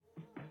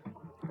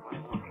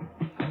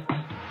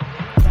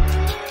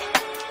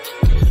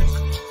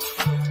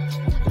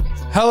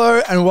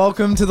Hello and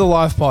welcome to the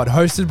Life Pod,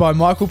 hosted by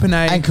Michael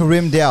Panay and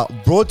Karim Dow,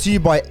 brought to you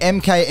by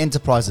MK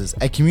Enterprises,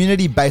 a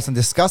community based on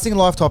discussing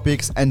life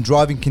topics and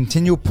driving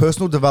continual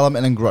personal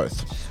development and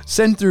growth.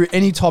 Send through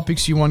any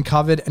topics you want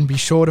covered and be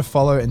sure to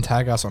follow and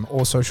tag us on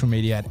all social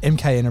media at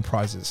MK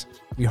Enterprises.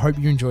 We hope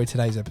you enjoy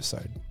today's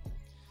episode.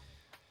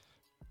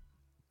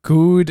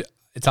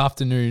 It's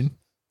afternoon.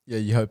 Yeah,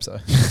 you hope so.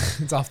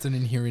 It's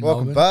afternoon here in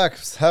Welcome Melbourne. back.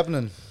 What's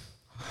happening?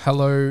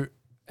 Hello,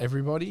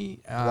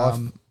 everybody.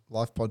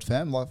 Life Pod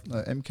fam,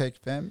 MK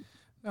fam.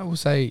 No, we'll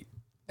say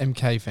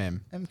MK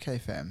fam. MK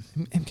fam.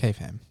 MK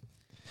fam.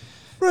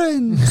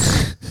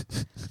 Friends.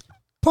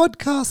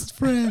 Podcast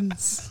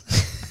friends.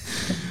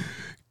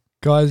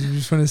 Guys, we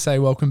just want to say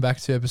welcome back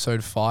to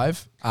episode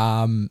 5.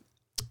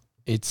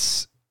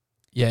 It's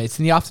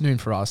in the afternoon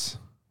for us.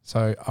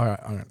 So, all right,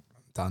 I'm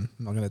done.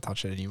 I'm not going to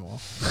touch it anymore.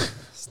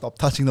 Stop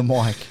touching the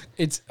mic.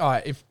 It's all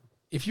right.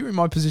 If you're in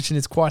my position,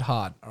 it's quite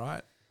hard. All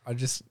right, I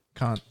just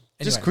can't.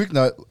 Anyway, Just quick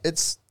note,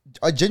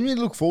 I genuinely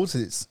look forward to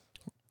this.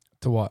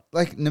 to what?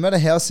 Like, no matter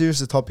how serious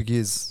the topic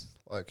is,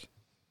 like,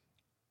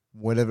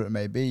 whatever it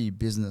may be,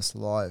 business,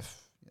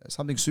 life,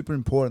 something super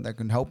important that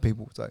can help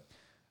people. It's like,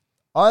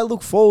 I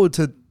look forward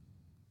to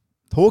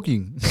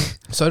talking.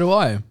 So do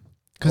I.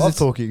 Love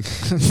talking.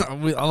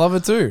 I love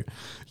it too.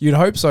 You'd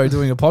hope so,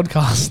 doing a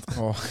podcast.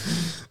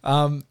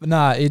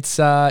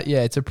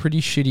 It's a pretty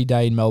shitty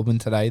day in Melbourne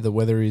today. The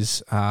weather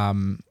is,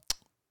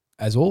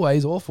 as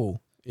always,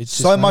 awful. It's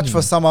so much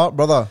for summer,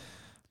 brother.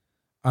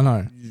 I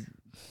know.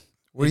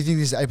 What do you think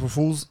this is, April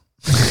Fool's?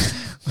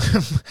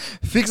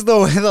 Fix the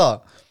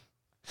weather.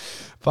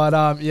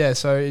 But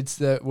so it's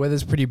the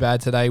weather's pretty bad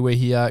today. We're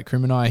here,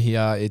 Krim and I are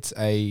here. It's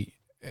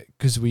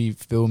because we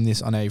filmed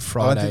this on a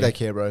Friday. I don't think they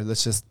care, bro.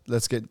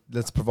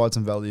 Let's provide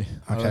some value.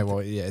 Okay,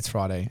 well, yeah, it's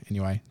Friday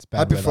anyway. It's bad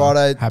Happy weather.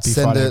 Friday. Happy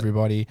Send Friday, it.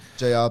 everybody.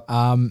 JR.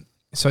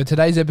 So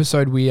today's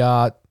episode, we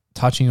are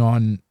touching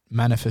on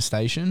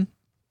manifestation.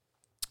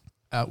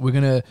 We're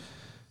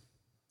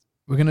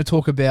gonna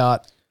talk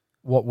about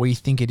what we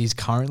think it is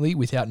currently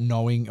without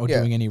knowing or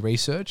doing any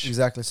research.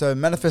 Exactly. So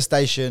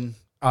manifestation.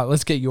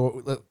 Let's get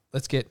yours.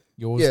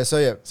 Yeah.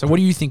 So what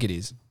do you think it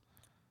is?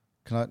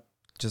 Can I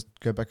just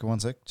go back 1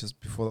 sec? Just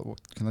before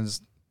that, can I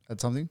just add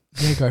something?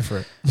 Yeah, go for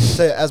it.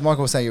 So as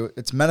Michael was saying,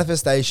 it's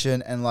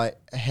manifestation and like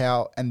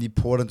how and the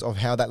importance of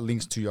how that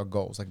links to your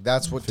goals. Like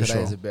that's what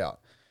today is about.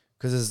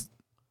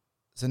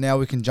 So now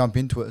we can jump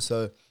into it.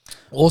 So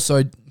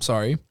also,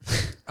 sorry,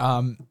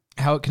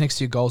 how it connects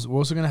to your goals. We're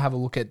also going to have a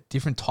look at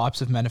different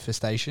types of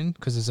manifestation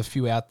because there's a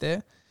few out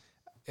there.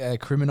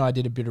 Krim and I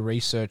did a bit of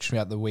research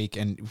throughout the week,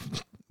 and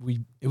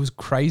it was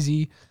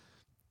crazy.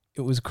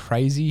 It was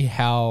crazy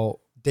how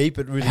deep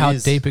it really how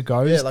is. deep it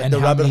goes. Yeah, like and the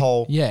rabbit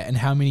hole. Yeah, and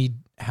how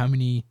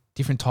many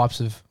different types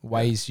of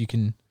ways you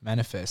can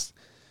manifest.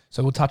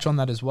 So we'll touch on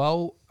that as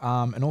well,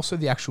 and also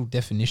the actual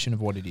definition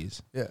of what it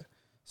is. Yeah.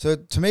 So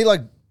to me,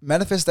 like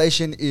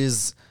manifestation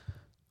is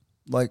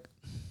like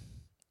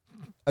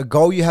a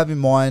goal you have in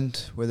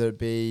mind, whether it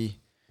be,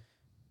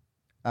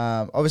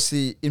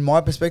 obviously in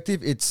my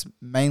perspective, it's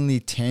mainly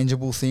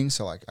tangible things.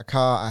 So like a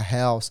car, a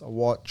house, a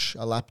watch,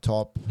 a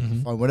laptop,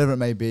 a phone, whatever it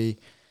may be.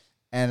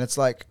 And it's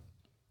like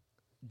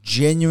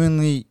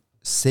genuinely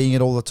seeing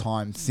it all the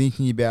time,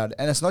 thinking about it.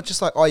 And it's not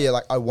just like, oh yeah,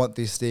 like I want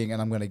this thing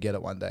and I'm going to get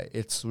it one day.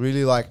 It's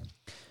really like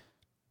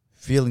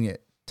feeling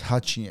it,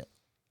 touching it,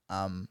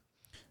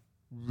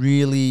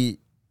 really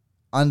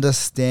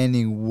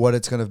understanding what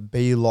it's going to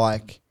be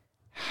like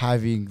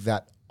having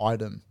that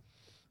item.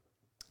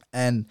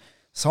 And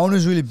someone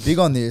who's really big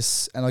on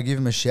this, and I'll give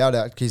him a shout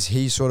out because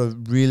he sort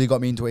of really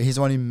got me into it. He's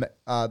the one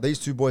who, these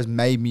two boys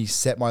made me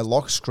set my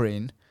lock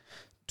screen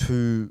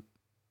to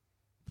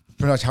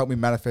pretty much help me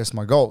manifest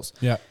my goals.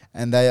 Yeah.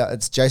 And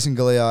it's Jason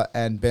Galea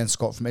and Ben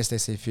Scott from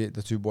SDC Fit,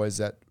 the two boys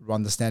that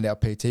run the Standout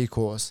PT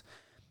course.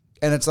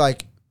 And it's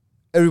like,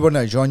 everybody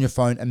knows you're on your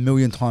phone a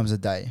million times a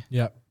day.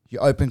 Yeah. You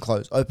open,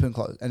 close.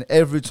 And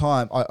every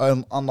time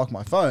I unlock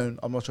my phone,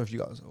 I'm not sure if you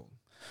guys will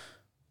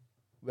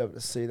be able to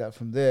see that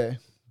from there,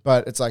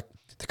 but it's like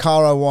the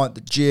car I want,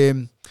 the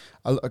gym,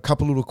 a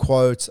couple little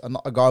quotes,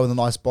 a guy with a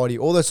nice body,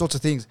 all those sorts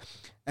of things.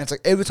 And it's like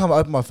every time I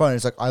open my phone,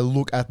 it's like I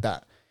look at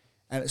that.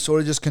 And it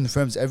sort of just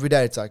confirms every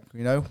day. It's like,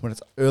 when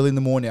it's early in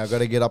the morning, I got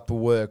to get up for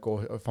work,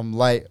 or if I'm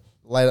late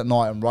at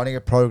night, I'm writing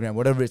a program,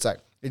 whatever it's like.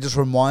 It just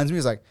reminds me,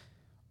 it's like,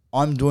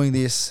 I'm doing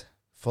this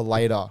for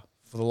later,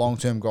 for the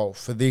long-term goal,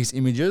 for these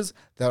images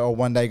that are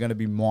one day going to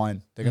be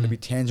mine. They're going to be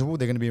tangible.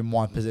 They're going to be in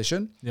my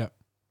possession. Yeah.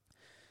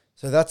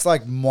 So that's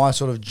like my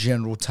sort of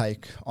general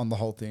take on the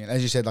whole thing. And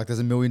as you said, like there's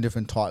a million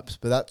different types,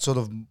 but that's sort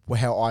of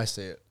how I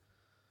see it.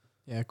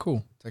 Yeah,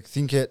 cool. It's like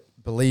think it,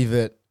 believe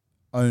it,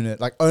 own it.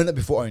 Like own it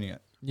before owning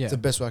it. Yeah. It's the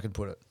best way I could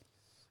put it.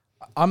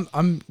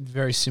 I'm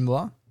very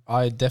similar.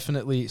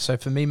 So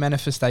for me,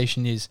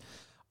 manifestation is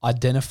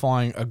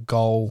identifying a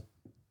goal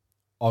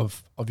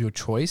of your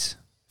choice.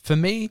 For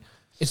me,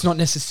 it's not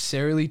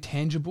necessarily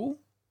tangible.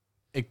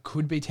 It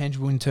could be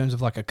tangible in terms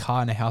of like a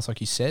car and a house,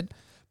 like you said.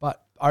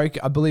 But I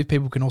believe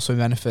people can also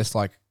manifest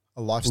like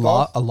A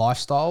lifestyle? a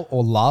lifestyle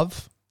or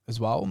love as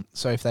well.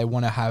 So if they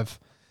want to have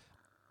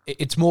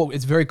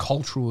it's very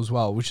cultural as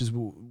well, which is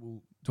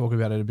we'll talk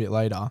about it a bit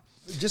later.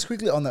 Just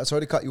quickly on that,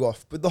 sorry to cut you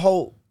off, but the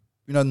whole,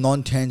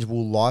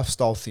 non-tangible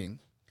lifestyle thing,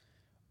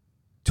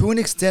 to an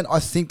extent, I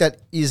think that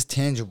is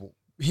tangible.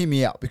 Hear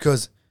me out,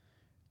 because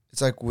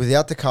it's like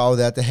without the car,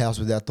 without the house,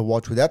 without the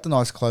watch, without the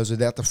nice clothes,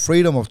 without the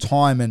freedom of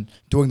time and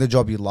doing the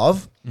job you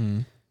love,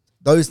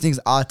 those things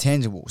are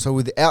tangible. So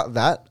without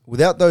that,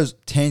 without those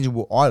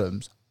tangible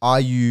items, are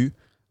you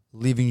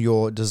living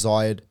your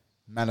desired,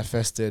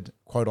 manifested,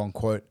 quote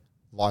unquote,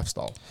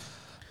 lifestyle?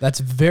 That's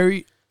a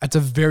very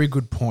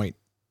good point.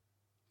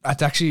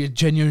 That's actually a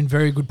genuine,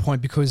 very good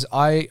point, because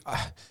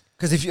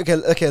because if you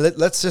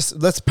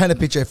let's paint a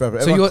picture for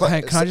everyone.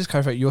 So can I just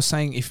clarify? You're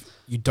saying if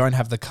you don't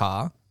have the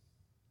car,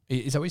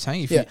 is that what you're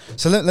saying?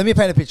 So let me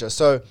paint a picture.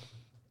 So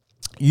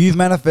you've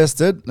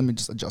manifested. Let me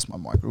just adjust my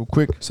mic real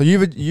quick. So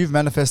you've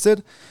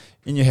manifested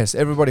in your head. So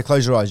everybody,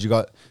 close your eyes. You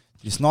got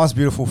this nice,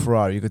 beautiful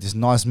Ferrari. You got this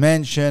nice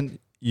mansion.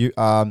 You've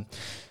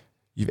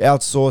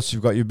outsourced.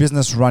 You've got your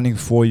business running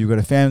for you. You've got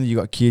a family. You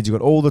got kids. You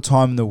got all the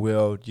time in the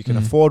world. You can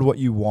afford what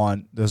you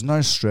want. There's no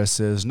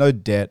stresses, no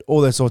debt,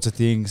 all those sorts of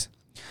things.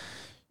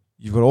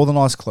 You've got all the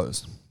nice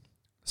clothes.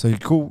 So you're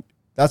cool.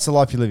 That's the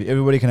life you live.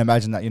 Everybody can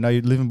imagine that. You're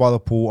living by the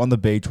pool, on the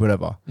beach,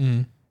 whatever.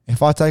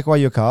 If I take away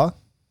your car,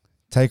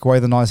 take away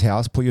the nice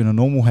house, put you in a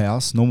normal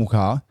house, normal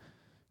car,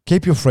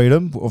 keep your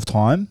freedom of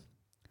time,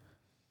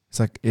 it's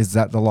like, is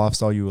that the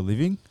lifestyle you were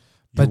living?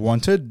 You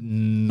wanted?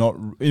 Not,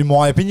 in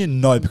my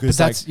opinion, no. Because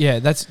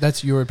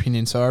that's your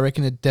opinion. So I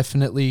reckon it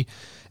definitely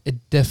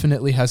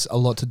has a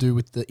lot to do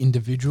with the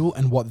individual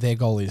and what their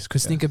goal is.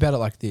 Because think about it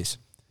like this.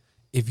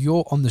 If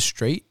you're on the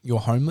street, you're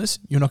homeless,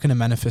 you're not going to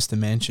manifest a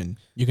mansion.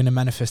 You're going to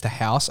manifest a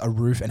house, a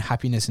roof, and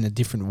happiness in a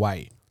different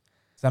way.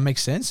 Does that make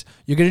sense?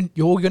 You're going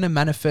to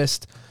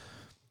manifest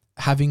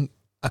having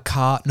a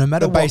car, no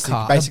matter what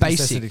car, a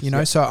basic,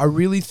 So I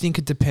really think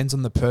it depends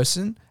on the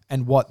person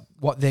and what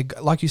their,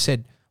 like you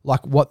said,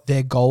 like what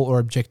their goal or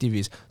objective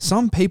is.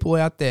 Some people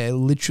out there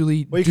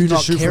literally do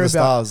not care about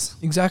stars.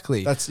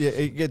 Exactly. That's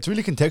it's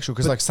really contextual,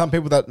 because like some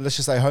people that, let's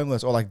just say,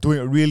 homeless or like doing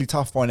it really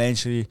tough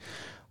financially,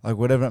 like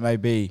whatever it may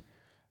be.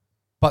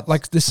 But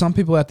like there's some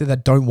people out there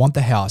that don't want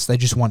the house. They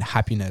just want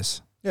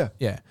happiness. Yeah.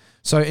 Yeah.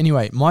 So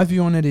anyway, my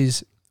view on it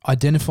is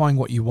identifying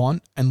what you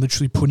want and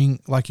literally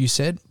putting, like you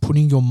said,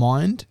 putting your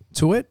mind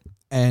to it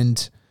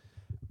and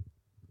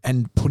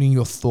putting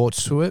your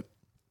thoughts to it.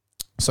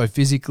 So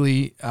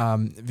physically,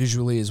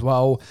 visually as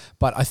well.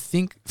 But I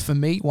think for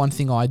me, one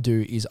thing I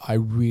do is I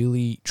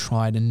really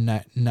try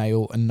to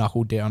nail and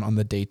knuckle down on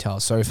the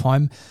details. So if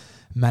I'm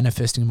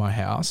manifesting my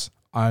house,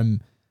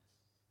 I'm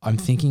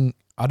thinking,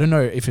 I don't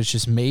know if it's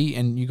just me,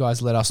 and you guys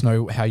let us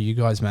know how you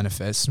guys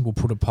manifest. We'll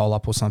put a poll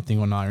up or something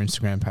on our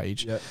Instagram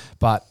page. Yep.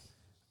 But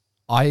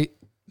I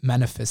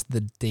manifest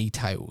the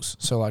details.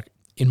 So like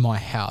in my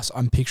house,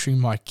 I'm picturing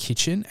my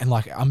kitchen, and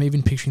like I'm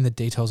even picturing the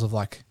details of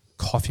like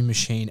coffee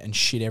machine and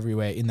shit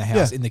everywhere in the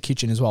house, in the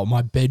kitchen as well.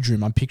 My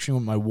bedroom, I'm picturing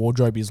what my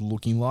wardrobe is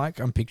looking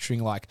like. I'm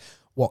picturing like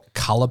what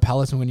color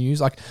palettes I'm going to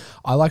use. Like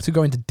I like to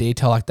go into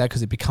detail like that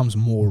because it becomes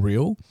more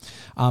real.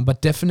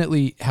 But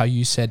definitely how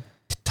you said,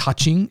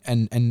 touching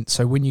and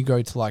so when you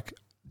go to like,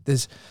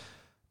 there's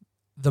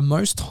the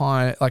most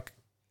time, like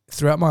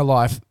throughout my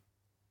life,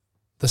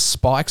 the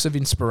spikes of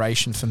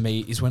inspiration for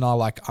me is when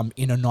I'm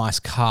in a nice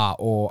car,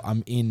 or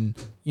I'm in,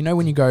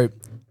 when you go,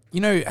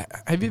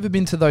 have you ever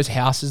been to those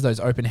houses,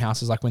 those open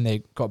houses, like when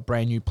they got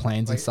brand new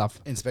plans and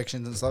stuff?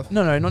 Inspections and stuff?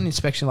 No, not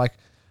inspection, like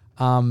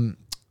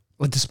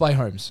display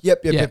homes.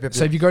 Yep.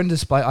 So if you go into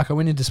display, like I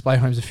went into display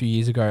homes a few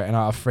years ago and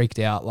I freaked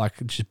out, like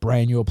just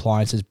brand new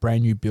appliances,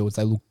 brand new builds.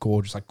 They look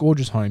gorgeous, like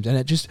gorgeous homes. And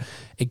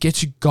it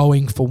gets you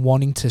going for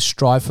wanting to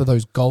strive for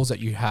those goals that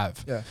you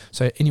have. Yeah.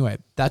 So anyway,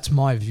 that's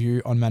my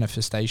view on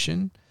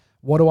manifestation.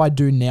 What do I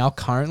do now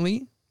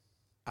currently?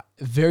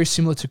 Very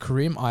similar to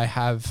Karim. I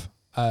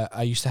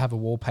used to have a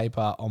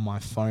wallpaper on my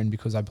phone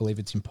because I believe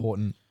it's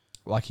important.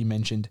 Like you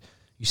mentioned,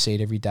 you see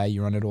it every day,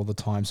 you're on it all the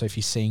time. So if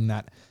you're seeing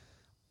that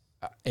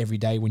every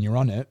day when you're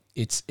on it,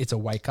 it's a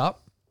wake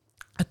up.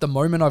 At the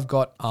moment, I've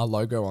got our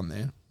logo on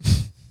there,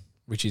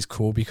 which is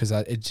cool because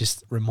it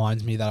just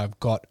reminds me that I've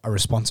got a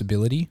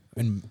responsibility,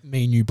 and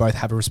me and you both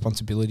have a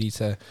responsibility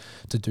to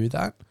do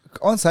that.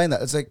 On saying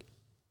that, it's like,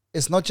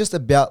 it's not just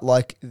about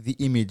like the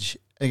image.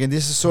 Again,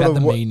 this is sort about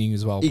of the meaning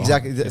as well.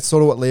 Exactly. It's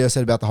sort of what Leo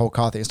said about the whole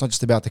car thing. It's not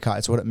just about the car.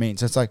 It's what it means.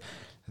 So it's like,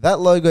 that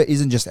logo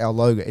isn't just our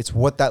logo. It's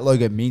what that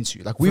logo means to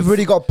you. Like we've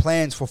already got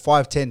plans for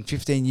 5, 10,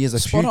 15 years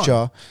of future.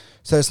 On.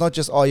 So it's not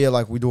just,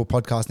 like we do a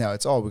podcast now.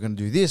 It's, we're going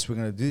to do this. We're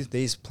going to do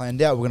this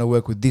planned out. We're going to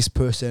work with this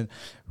person.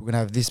 We're going to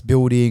have this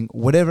building,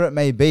 whatever it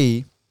may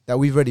be that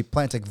we've already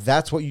planned. Like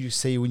that's what you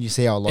see when you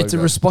see our logo. It's a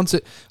response.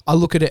 I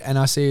look at it and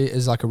I see it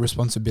as like a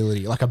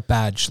responsibility, like a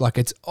badge. Like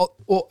it's,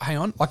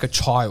 like a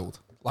child.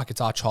 Like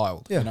it's our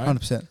child. Yeah,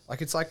 100%.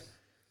 Like it's like,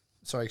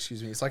 sorry,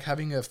 excuse me. It's like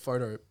having a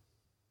photo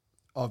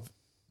of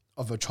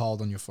a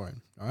child on your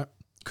phone, right?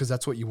 Because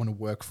that's what you want to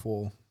work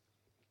for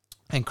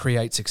and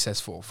create success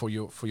for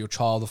your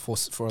child, or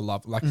for a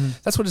love. Like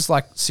that's what it's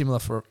like, similar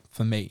for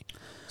me.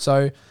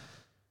 So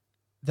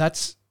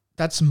that's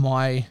that's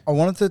my I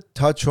wanted to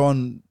touch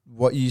on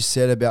what you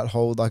said about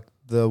whole like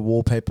the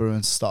wallpaper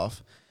and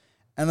stuff.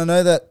 And I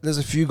know that there's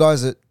a few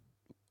guys that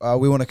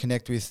we want to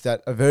connect with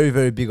that are very,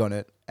 very big on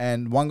it.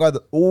 And one guy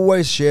that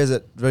always shares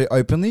it very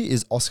openly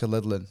is Oscar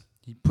Ledlin.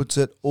 He puts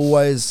it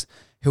always,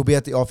 he'll be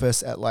at the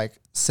office at like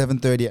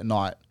 7:30 at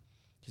night.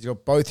 He's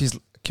got both his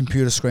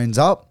computer screens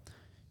up.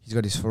 He's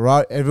got his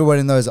Ferrari.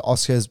 Everybody knows that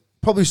Oscar's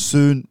probably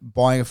soon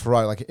buying a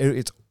Ferrari. Like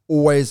it's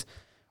always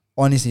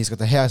on his thing. He's got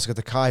the house, he's got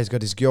the car, he's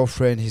got his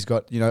girlfriend, he's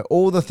got,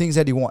 all the things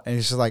that he wants. And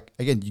it's just like,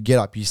 again, you get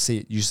up, you see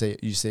it, you see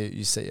it, you see it,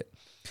 you see it.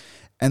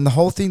 And the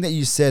whole thing that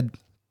you said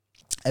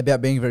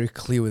about being very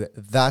clear with it,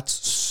 that's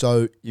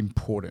so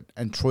important.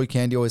 And Troy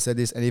Candy always said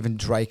this, and even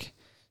Drake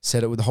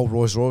said it with the whole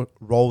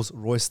Rolls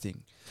Royce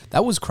thing.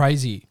 That was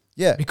crazy.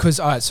 Yeah. Because,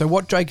 all right, so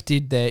what Drake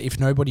did there, if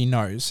nobody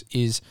knows,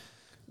 is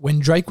when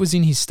Drake was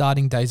in his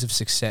starting days of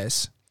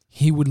success,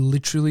 he would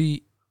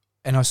literally,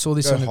 and I saw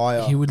this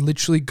he would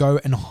literally go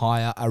and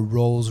hire a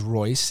Rolls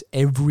Royce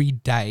every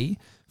day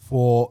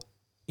for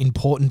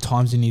important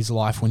times in his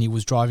life when he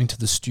was driving to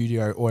the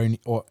studio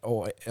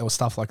or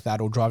stuff like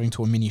that, or driving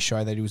to a mini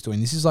show that he was doing.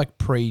 This is like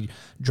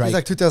pre-Drake. It's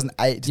like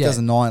 2008,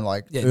 2009,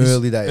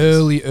 early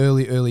days.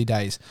 Early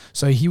days.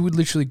 So he would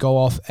literally go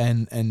off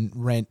and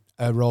rent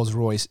a Rolls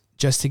Royce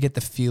just to get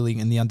the feeling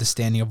and the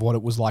understanding of what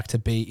it was like to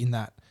be in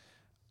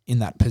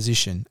that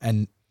position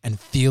and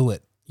feel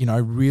it,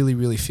 really,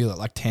 really feel it,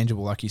 like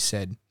tangible, like you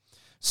said.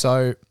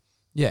 So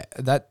yeah,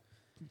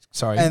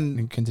 sorry,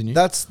 and continue.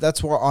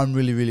 That's why I'm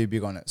really, really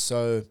big on it.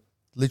 So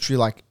literally,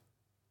 like,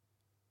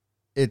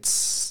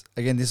 it's,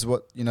 again, this is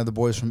what, the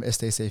boys from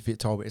STC Fit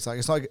told me. It's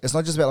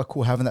not just about like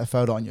cool having that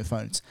photo on your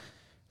phones.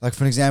 Like,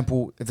 for an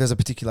example, if there's a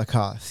particular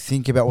car,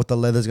 think about what the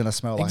leather's going to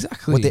smell like.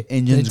 Exactly. What the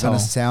engine's going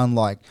to sound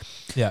like.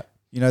 Yeah.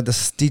 The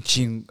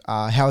stitching,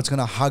 how it's going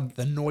to hug.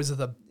 The noise of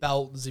the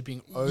belt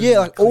zipping over. Yeah,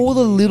 like all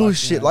the little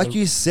shit. Like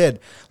you said,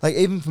 like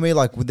even for me,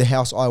 like with the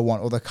house I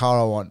want or the car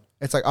I want,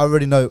 it's like I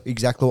already know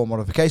exactly what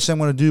modification I'm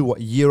going to do,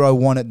 what year I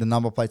want it, the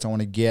number plates I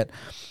want to get,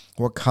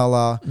 what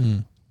color,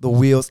 the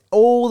wheels,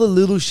 all the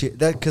little shit.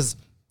 That, because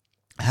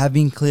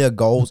having clear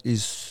goals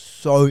is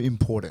so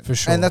important. For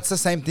sure. And that's the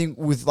same thing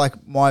with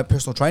like my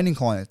personal training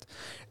client.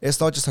 It's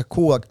not just like,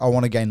 cool, like I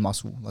want to gain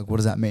muscle. Like, what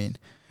does that mean?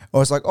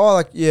 Or it's like, oh,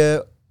 like, yeah,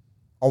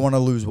 I want to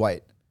lose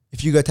weight.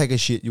 If you go take a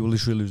shit, you will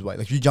literally lose weight.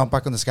 Like, if you jump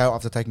back on the scale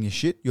after taking a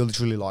shit, you're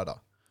literally lighter.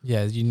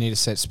 Yeah, you need to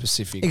set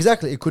specific.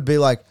 Exactly. It could be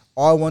like,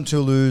 I want to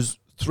lose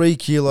 3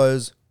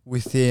 kilos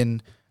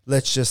within,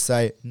 let's just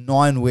say,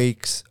 9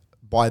 weeks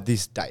by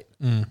this date.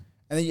 And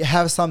then you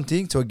have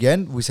something to,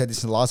 again, we said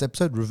this in the last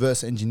episode,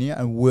 reverse engineer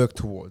and work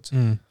towards.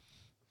 And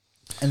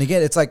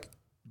again, it's like,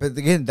 but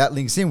again, that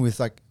links in with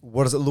like,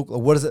 what does it look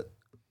like?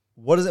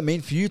 What does it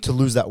mean for you to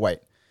lose that weight?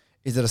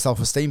 Is it a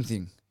self-esteem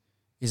thing?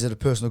 Is it a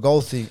personal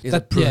goal thing? Is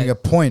it proving a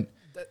point?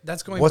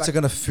 That's going. What's it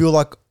going to feel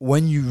like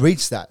when you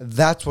reach that?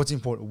 That's what's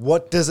important.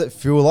 What does it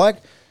feel like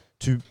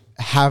to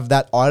have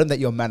that item that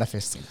you're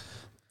manifesting?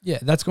 Yeah,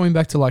 that's going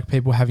back to like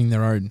people having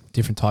their own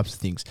different types of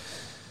things.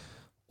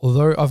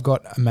 Although I've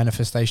got a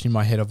manifestation in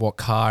my head of what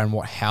car and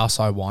what house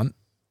I want,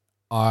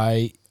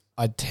 I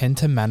tend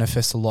to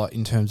manifest a lot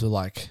in terms of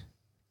like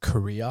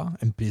career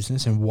and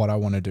business and what I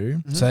want to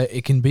do. So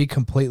it can be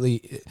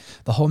completely,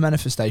 the whole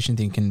manifestation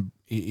thing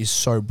is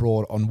so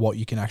broad on what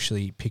you can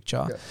actually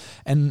picture. Yeah.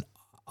 And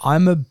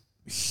I'm a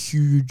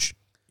huge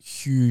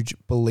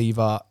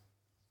believer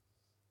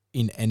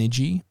in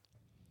energy.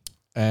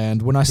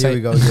 And when I say, here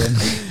we go again.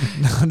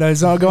 no,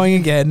 it's not going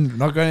again.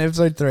 Not going to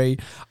episode 3.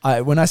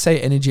 When I say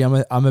energy,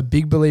 I'm a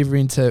big believer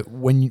into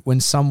when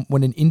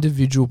an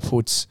individual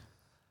puts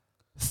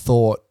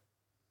thought,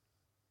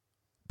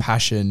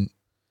 passion,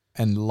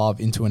 and love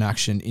into an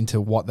action,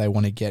 into what they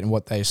want to get and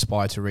what they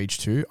aspire to reach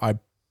to.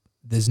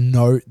 There's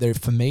no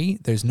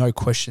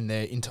question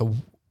there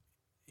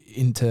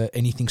into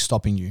anything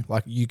stopping you.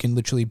 Like, you can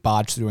literally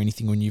barge through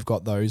anything when you've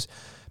got those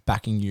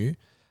backing you.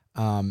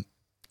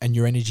 And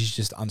your energy is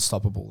just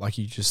unstoppable. Like,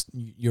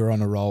 you're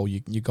on a roll,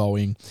 you're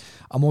going.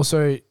 I'm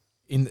also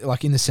in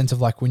the sense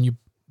of like, when you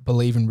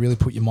believe and really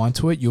put your mind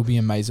to it, you'll be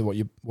amazed at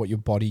what your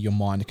body, your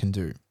mind can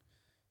do.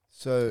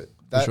 So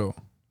for sure.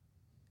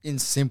 In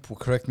simple,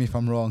 correct me if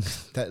I'm wrong,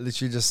 that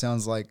literally just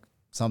sounds like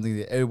something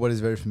that everybody's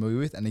very familiar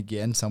with. And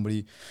again,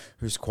 somebody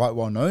who's quite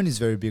well known is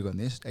very big on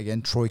this.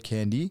 Again, Troy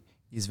Candy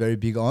is very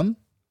big on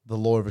the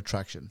law of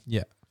attraction.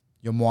 Yeah.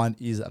 Your mind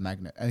is a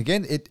magnet. And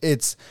again,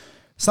 it's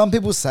some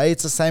people say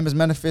it's the same as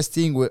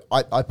manifesting. Where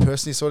I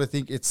personally sort of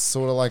think it's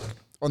sort of like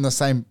on the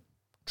same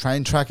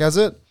train track as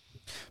it,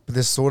 but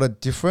they're sort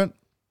of different.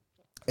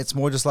 It's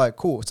more just like,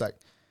 cool. It's like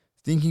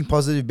thinking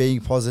positive,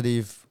 being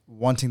positive,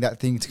 wanting that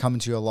thing to come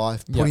into your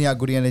life, putting out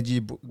good energy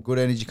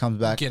comes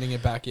back. Getting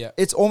it back, yeah.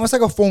 It's almost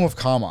like a form of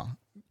karma.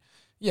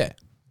 Yeah.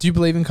 Do you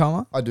believe in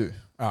karma? I do.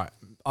 All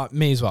right.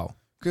 Me as well.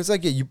 Because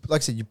like I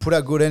said, you put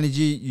out good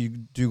energy, you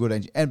do good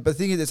energy. But the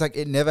thing is, it's like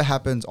it never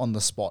happens on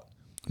the spot.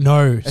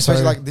 No.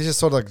 Especially like, this is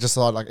sort of like just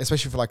like,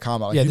 especially for like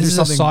karma. Like, yeah, this is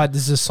a side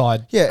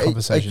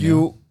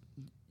conversation. Like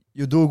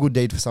you'll do a good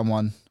deed for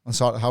someone on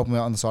side, help them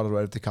out on the side of the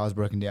road if the car's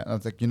broken down. And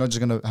it's like, you're not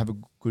just going to have a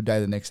good day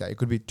the next day. It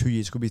could be 2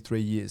 years, it could be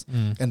 3 years,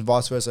 and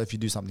vice versa if you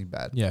do something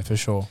bad. Yeah, for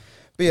sure.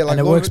 But yeah, like, and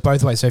it works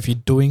both ways. So if you're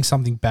doing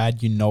something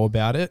bad, you know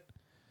about it.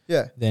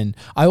 Yeah. Then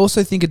I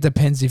also think it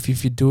depends if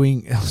you're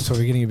doing. So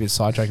we're getting a bit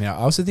sidetracked now.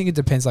 I also think it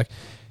depends. Like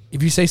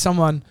if you see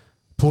someone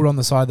pulled on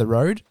the side of the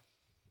road,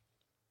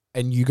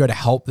 and you go to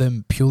help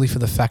them purely for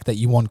the fact that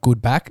you want good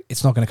back,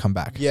 it's not going to come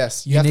back.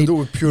 Yes, you have to do it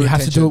with pure intention.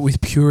 You have to do it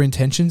with pure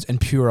intentions and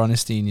pure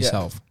honesty in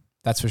yourself.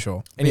 That's for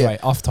sure. Anyway,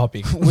 off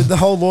topic. With the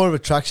whole law of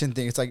attraction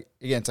thing, it's like,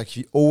 again, it's like if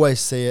you always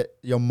see it,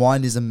 your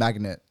mind is a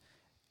magnet.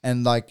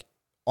 And like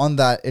on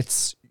that,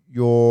 it's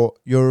your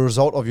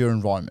result of your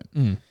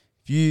environment.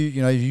 If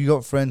you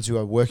got friends who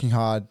are working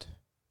hard,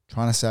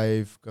 trying to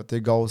save, got their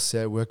goals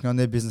set, working on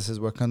their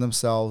businesses, working on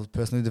themselves,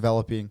 personally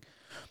developing,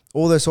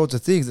 all those sorts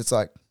of things, it's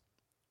like,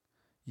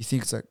 you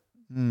think it's like,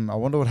 I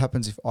wonder what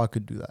happens if I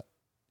could do that,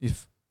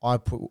 if I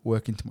put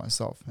work into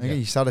myself. And again,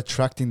 you start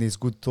attracting these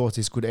good thoughts,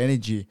 this good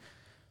energy.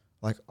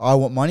 Like, I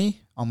want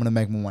money, I'm going to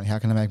make more money. How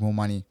can I make more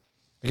money?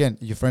 Again,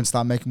 your friends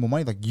start making more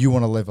money, like you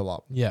want to level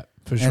up. Yeah,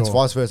 for sure. And it's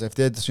vice versa. If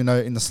they're just,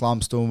 in the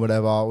slums doing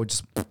whatever, or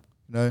just,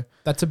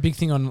 That's a big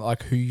thing on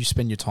like who you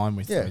spend your time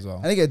with as well.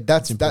 And again,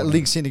 that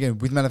links in again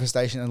with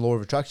manifestation and law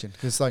of attraction.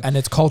 Cause like, and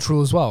it's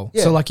cultural as well.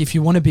 Yeah. So like if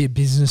you want to be a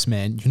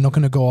businessman, you're not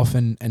going to go off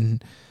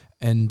and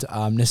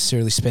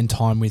necessarily spend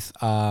time with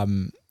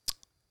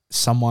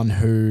someone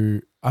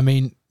who, I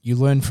mean, you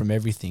learn from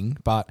everything,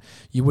 but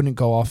you wouldn't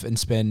go off and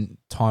spend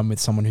time with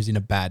someone who's in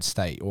a bad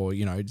state or, do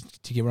you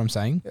get what I'm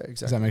saying? Yeah,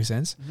 exactly. Does that make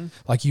sense? Mm-hmm.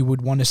 Like you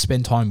would want to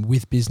spend time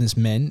with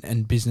businessmen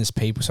and business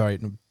people,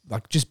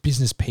 like just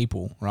business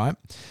people, right?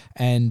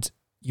 And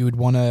you would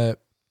want to,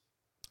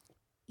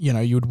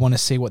 you would want to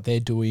see what they're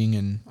doing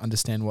and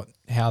understand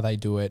how they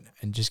do it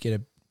and just get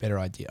a better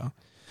idea.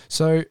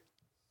 So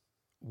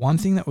one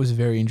thing that was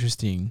very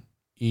interesting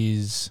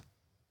is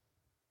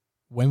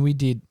when we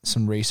did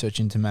some research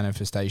into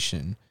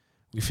manifestation,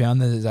 we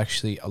found that there's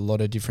actually a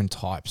lot of different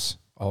types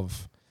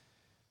of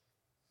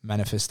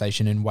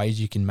manifestation and ways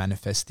you can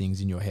manifest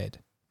things in your head.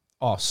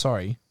 Oh,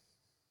 sorry.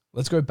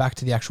 Let's go back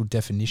to the actual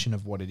definition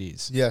of what it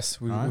is. Yes,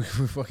 we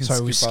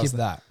fucking skip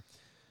that.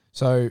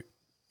 So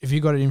if you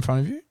got it in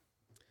front of you,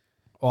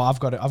 I've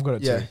got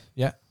it too.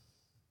 Yeah.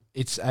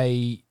 It's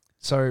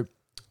so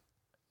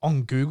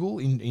on Google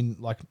in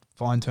like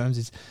fine terms,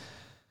 it's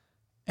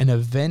an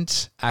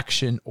event,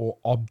 action, or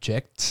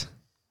object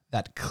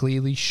that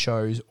clearly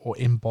shows or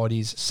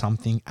embodies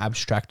something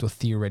abstract or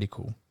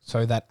theoretical.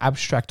 So that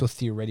abstract or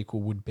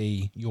theoretical would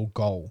be your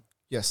goal.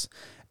 Yes.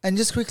 And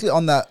just quickly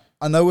on that,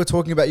 I know we're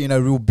talking about,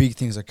 real big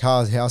things like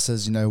cars,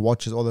 houses,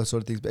 watches, all those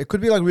sort of things, but it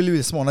could be like really,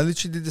 really small. And I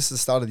literally did this at the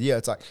start of the year.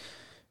 It's like,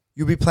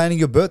 you'll be planning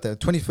your birthday,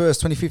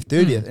 21st, 25th,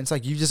 30th. And it's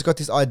like, you've just got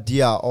this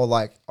idea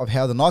of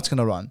how the night's going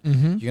to run.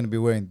 Mm-hmm. You're going to be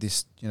wearing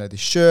this, this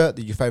shirt,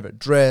 your favorite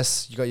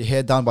dress. You got your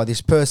hair done by this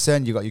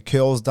person. You got your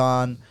curls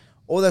done,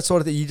 all that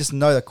sort of thing. You just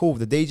know that, cool,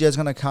 the DJ is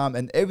going to come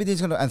and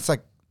everything's going to, and it's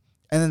like,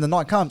 and then the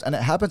night comes and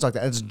it happens like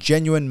that. It's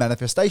genuine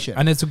manifestation.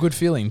 And it's a good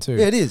feeling too.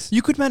 Yeah, it is.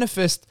 You could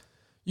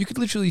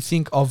literally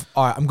think of,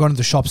 all right, I'm going to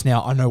the shops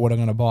now. I know what I'm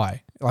going to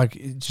buy.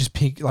 Like just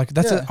pick, like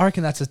that's I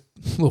reckon that's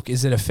look,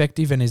 is it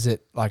effective and is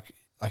it like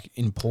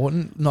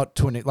important? Not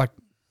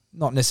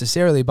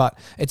necessarily, but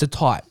it's a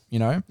type,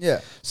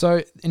 Yeah.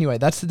 So anyway,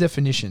 that's the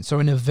definition. So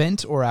an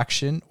event or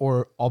action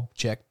or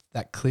object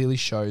that clearly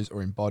shows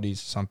or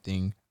embodies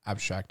something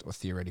abstract or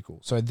theoretical.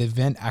 So the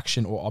event,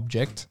 action, or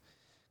object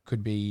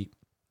could be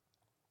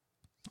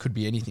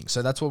anything.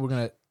 So that's what we're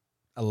going to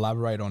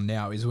elaborate on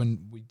now is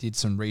when we did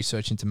some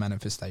research into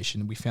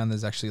manifestation, we found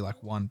there's actually like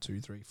 4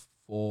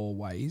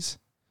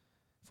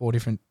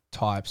 different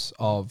types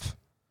of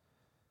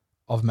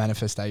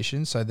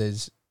manifestation. So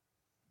there's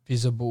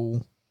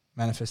visible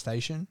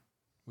manifestation,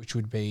 which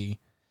would be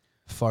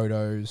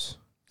photos.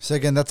 So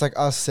again, that's like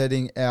us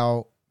setting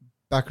our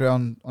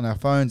background on our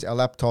phones, our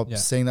laptops,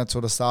 seeing that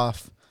sort of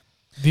stuff.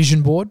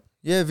 Vision board.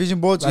 Yeah, vision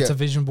boards. That's a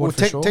vision board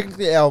for sure.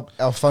 Technically,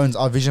 our phones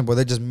are vision board.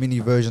 They're just mini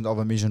versions of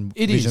a vision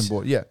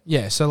board. Yeah.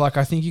 Yeah. So like,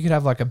 I think you could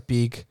have like a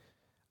big,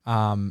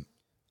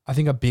 I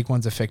think a big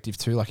one's effective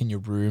too, like in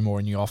your room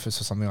or in your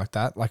office or something like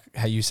that. Like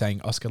how you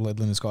saying Oscar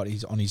Ledlin has got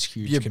on his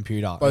huge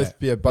computer.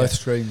 Both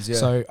screens.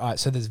 Yeah.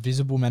 So there's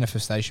visible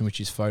manifestation, which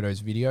is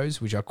photos,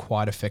 videos, which are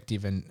quite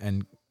effective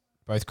and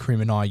both Krim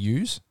and I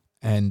use,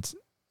 and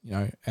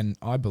and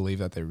I believe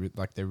that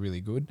they're really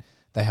good.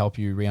 They help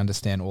you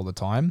re-understand all the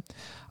time.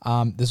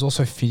 There's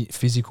also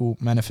physical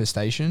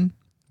manifestation,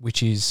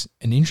 which is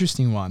an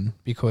interesting one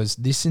because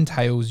this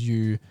entails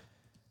you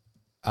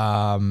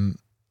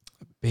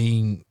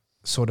being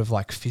sort of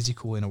like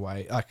physical in a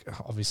way. Like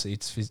obviously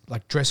it's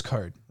like dress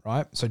code,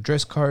 right? So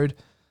dress code,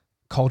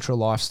 cultural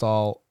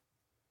lifestyle,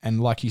 and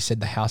like you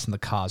said, the house and the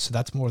cars. So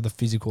that's more of the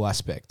physical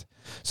aspect.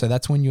 So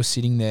that's when you're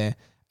sitting there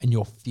and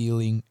you're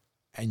feeling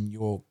and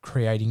you're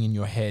creating in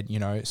your head,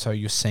 so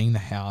you're seeing the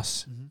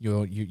house,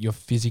 you're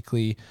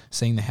physically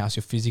seeing the house,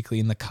 you're physically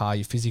in the car,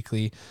 you're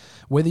physically,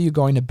 whether you're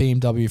going to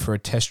BMW for a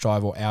test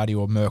drive or Audi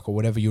or Merc or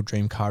whatever your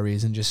dream car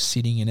is and just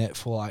sitting in it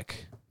for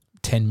like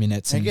 10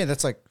 minutes. And And again,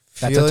 that's like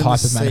that's feeling a type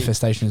the of seat,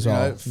 manifestation as you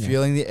well. know,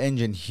 feeling the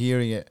engine,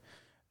 hearing it,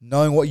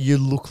 knowing what you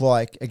look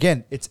like.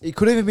 Again, it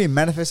could even be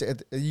manifesting.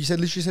 You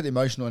literally said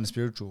emotional and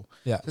spiritual.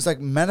 Yeah. It's like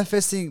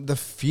manifesting the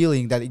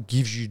feeling that it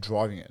gives you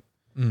driving it,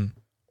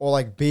 or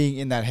like being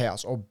in that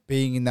house, or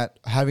being in that,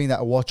 having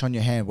that watch on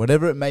your hand,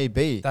 whatever it may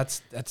be.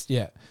 That's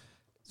yeah.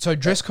 So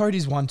dress code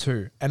is one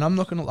too, and I'm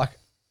not gonna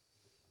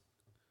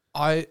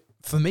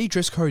for me,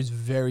 dress code is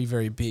very,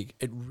 very big.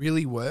 It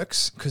really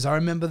works because I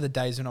remember the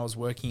days when I was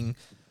working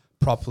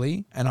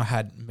properly and I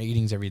had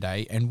meetings every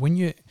day. And when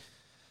you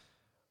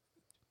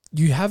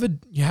have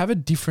a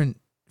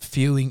different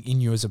feeling in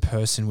you as a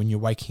person when you're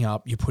waking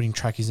up, you're putting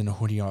trackies and a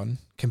hoodie on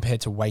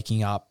compared to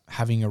waking up,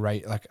 having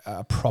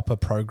a proper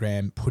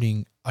program,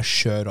 putting a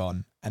shirt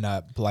on and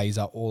a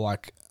blazer or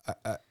like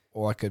a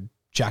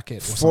jacket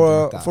or something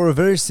like that. For a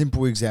very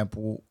simple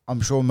example, I'm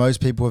sure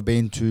most people have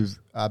been to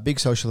big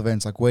social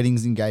events like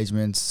weddings,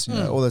 engagements, you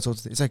know, all that sorts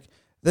of things. It's like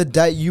the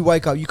day you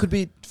wake up, you could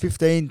be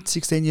 15,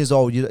 16 years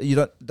old. You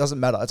don't, doesn't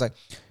matter. It's like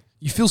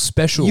You feel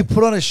special. you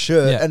put on a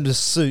shirt Yeah. and a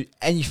suit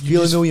and you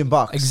feel just- $1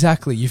 million.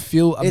 Exactly. You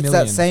feel a It's million.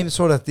 that same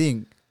sort of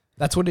thing.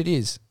 That's what it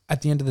is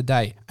at the end of the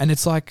day. And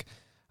it's like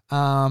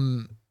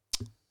for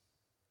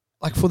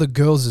the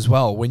girls as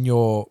well, when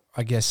you're,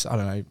 I guess, I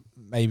don't know,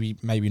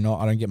 maybe not.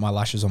 I don't get my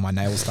lashes or my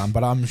nails done,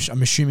 but I'm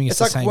assuming it's It's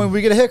the like same. when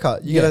we get a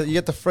haircut. You Yeah.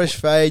 get the fresh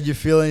fade, you're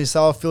feeling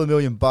yourself, feel $1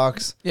 million.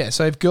 Yeah,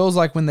 so if girls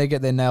like when they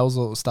get their nails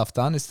or stuff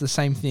done, it's the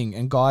same thing.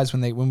 And guys,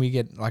 when we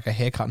get like a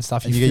haircut and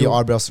stuff, And you get your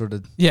eyebrows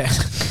sorted. yeah,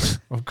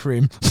 or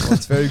cream. Oh,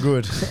 it's very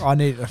good. I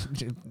need.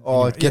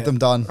 Get them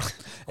done.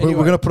 Anyway.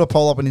 We're going to put a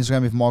poll up on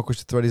Instagram if Mike was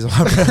to thread his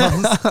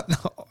eyebrows.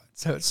 No,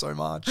 it hurts so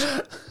much.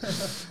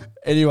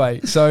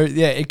 Anyway, so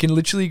yeah, it can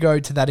literally go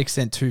to that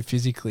extent too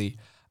physically.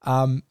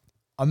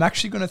 I'm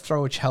actually going to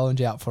throw a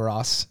challenge out for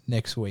us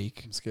next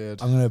week. I'm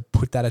scared. I'm going to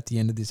put that at the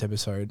end of this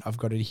episode. I've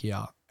got it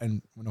here,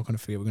 and we're not going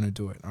to forget. We're going to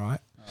do it. All right.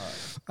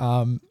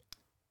 And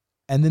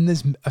then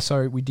there's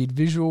we did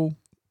visual,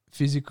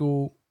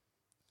 physical,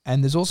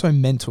 and there's also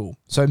mental.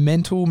 So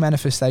mental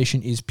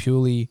manifestation is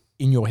purely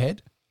in your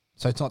head.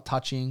 So it's not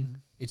touching,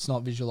 it's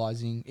not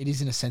visualizing. It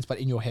is in a sense, but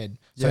in your head.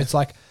 So Yeah. it's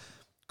like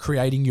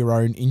creating your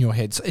own in your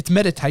head. So it's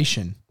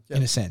meditation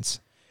in a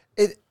sense.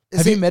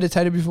 Have you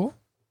meditated before?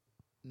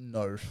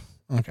 No.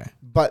 Okay.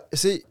 But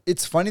see,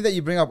 it's funny that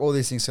you bring up all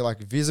these things. So like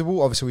visible,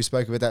 obviously we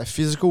spoke about that.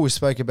 Physical, we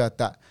spoke about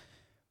that.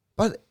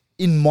 But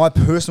in my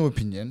personal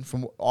opinion,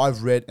 from what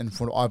I've read and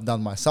from what I've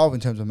done myself in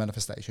terms of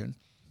manifestation,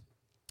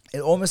 it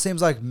almost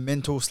seems like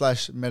mental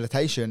 /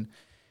 meditation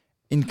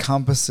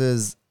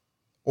encompasses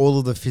all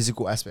of the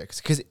physical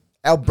aspects. Because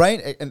our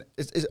brain, and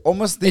it's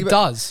almost... It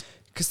does.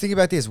 Because think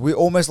about this, we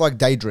almost like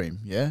daydream,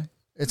 yeah?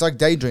 It's like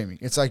daydreaming.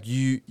 It's like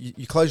you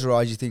close your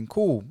eyes, you think,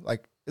 cool,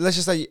 like, let's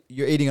just say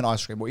you're eating an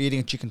ice cream or eating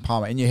a chicken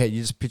parma in your head.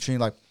 You're just picturing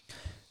like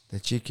the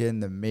chicken,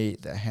 the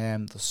meat, the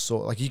ham, the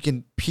salt. Like you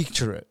can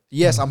picture it.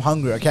 Yes, I'm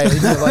hungry. Okay,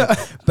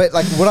 but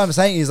like what I'm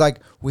saying is like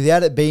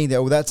without it being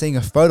there, without seeing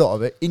a photo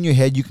of it in your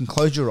head, you can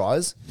close your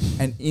eyes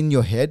and in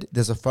your head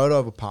there's a photo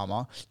of a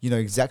parma. You know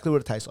exactly what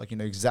it tastes like. You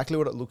know exactly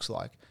what it looks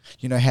like.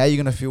 You know how you're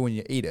gonna feel when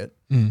you eat it.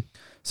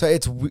 So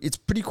it's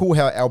pretty cool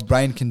how our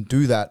brain can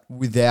do that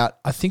without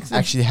I think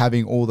actually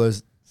having all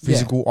those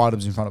physical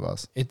items in front of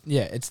us.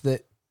 It's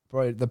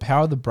the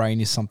power of the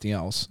brain is something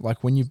else.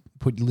 Like when you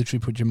literally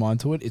put your mind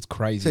to it, it's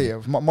crazy. So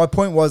yeah, my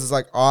point was, is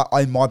like,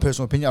 in my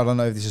personal opinion, I don't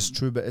know if this is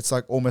true, but it's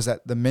like almost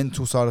that the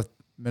mental side of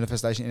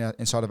manifestation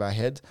inside of our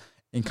head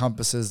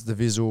encompasses the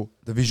visual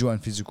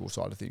and physical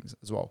side of things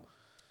as well.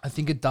 I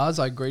think it does.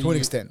 I agree To an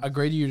extent. I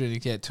agree to you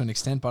to an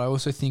extent, but I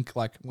also think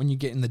like when you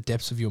get in the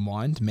depths of your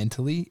mind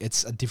mentally,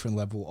 it's a different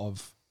level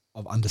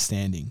of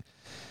understanding.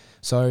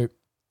 So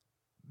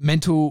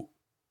mental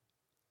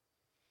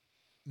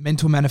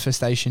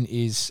manifestation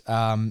is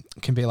can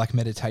be like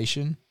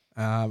meditation,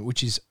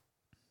 which is,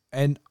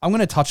 and I'm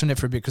going to touch on it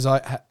for a bit because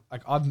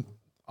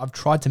I've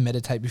tried to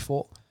meditate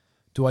before.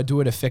 Do I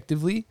do it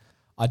effectively?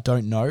 I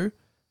don't know.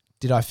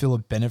 Did I feel a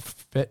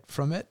benefit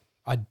from it?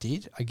 I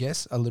did, I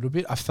guess, a little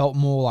bit. I felt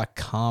more like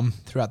calm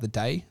throughout the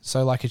day.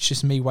 So like it's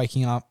just me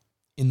waking up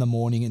in the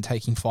morning and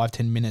taking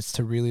 5-10 minutes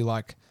to really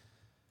like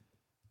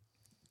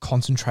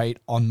concentrate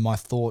on my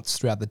thoughts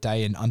throughout the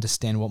day and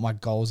understand what my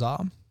goals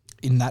are.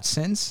 In that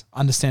sense,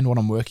 understand what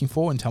I'm working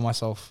for and tell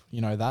myself,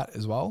 that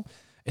as well.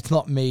 It's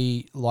not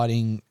me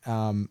lighting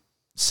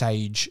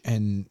sage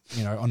and,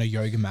 on a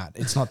yoga mat.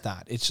 It's not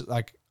that. It's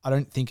like, I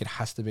don't think it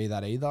has to be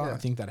that either. Yeah. I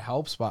think that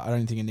helps, but I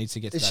don't think it needs to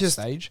get to It's that just-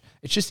 stage.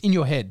 It's just in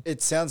your head.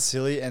 It sounds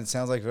silly and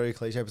sounds like very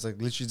cliche, but it's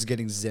like literally just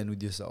getting zen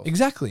with yourself.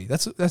 Exactly.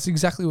 That's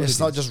exactly what It's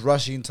it not is. just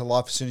rushing into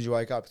life as soon as you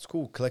wake up. It's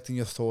cool collecting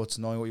your thoughts,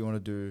 knowing what you want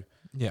to do,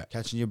 Yeah,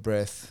 catching your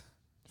breath,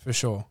 for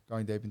sure.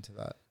 going deep into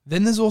that.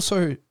 Then there's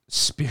also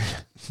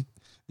spirit.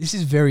 This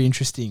is very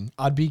interesting.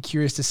 I'd be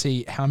curious to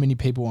see how many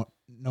people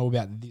know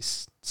about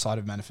this side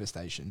of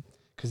manifestation,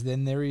 because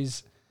then there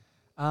is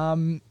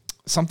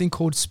something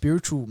called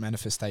spiritual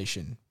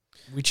manifestation,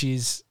 which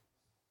is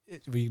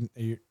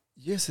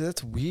Yes,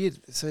 that's weird.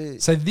 So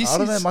this I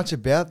don't know is much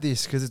about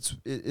this because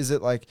is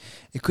it like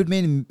it could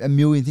mean a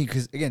million things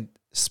because again,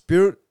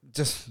 spirit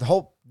just the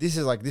whole this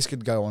is like this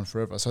could go on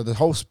forever. So the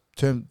whole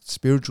term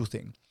spiritual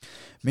thing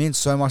means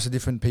so much to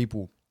different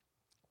people.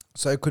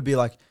 So it could be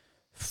like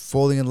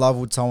falling in love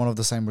with someone of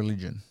the same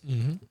religion.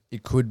 Mm-hmm.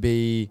 It could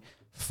be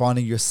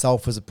finding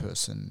yourself as a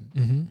person.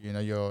 Mm-hmm. You know,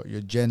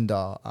 your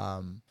gender.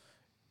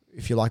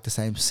 If you like the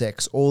same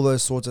sex, all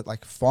those sorts of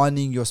like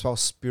finding yourself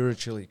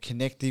spiritually,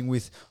 connecting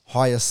with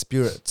higher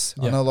spirits.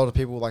 Yeah. I know a lot of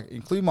people like,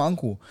 including my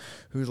uncle,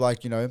 who's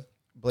like, you know,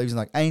 believes in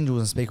like angels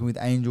and speaking with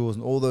angels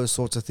and all those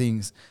sorts of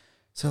things.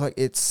 So like,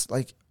 it's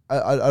like,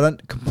 I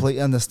don't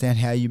completely understand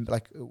how you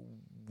like,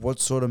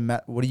 what sort of,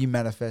 what do you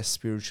manifest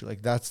spiritually?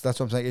 Like that's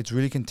what I'm saying. It's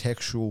really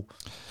contextual.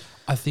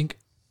 I think,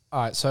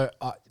 all right, so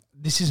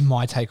this is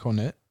my take on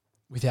it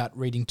without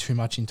reading too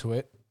much into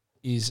it.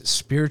 Is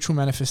spiritual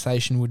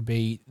manifestation would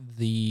be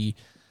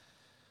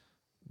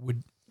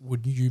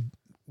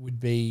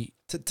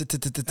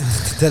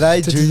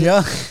Today,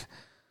 Junior.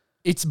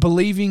 It's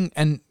believing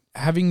and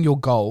having your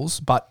goals,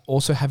 but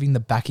also having the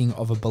backing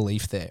of a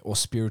belief there, or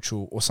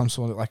spiritual, or some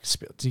sort of like.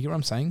 Do you get what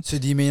I'm saying? So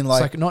do you mean It's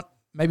like like not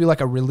maybe like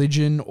a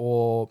religion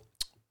or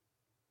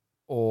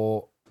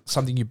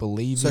something you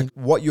believe so in?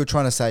 what you're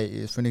trying to say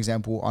is, for an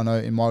example, I know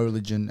in my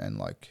religion and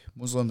like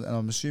Muslims, and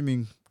I'm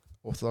assuming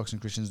Orthodox and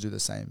Christians do the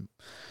same.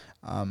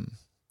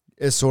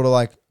 It's sort of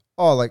like,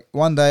 oh, like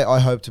one day I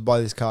hope to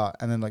buy this car,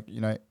 and then like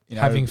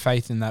Having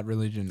faith in that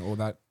religion or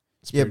that.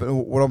 Yeah, spirit. but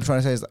what I'm trying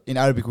to say is, in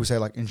Arabic we say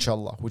like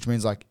inshallah, which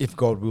means like if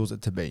God wills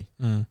it to be.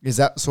 Mm. Is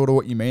that sort of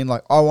what you mean?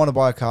 Like I want to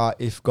buy a car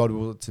if God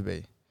wills it to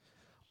be.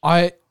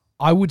 I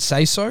would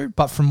say so,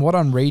 but from what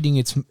I'm reading,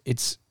 it's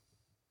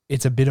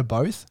a bit of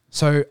both.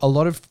 So a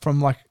lot of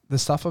from like the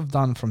stuff I've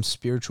done from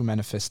spiritual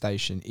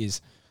manifestation is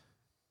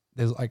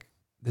there's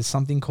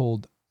something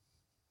called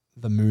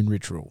the moon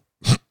ritual.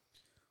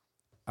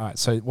 All right,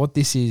 so what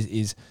this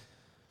is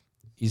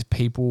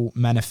people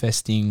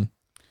manifesting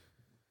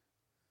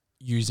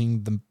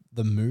using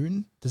the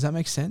moon. Does that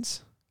make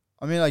sense?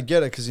 I mean, I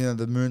get it because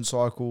the moon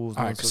cycles.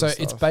 All right, so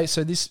it's based.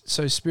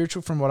 So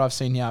spiritual from what I've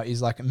seen now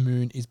is like a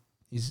moon is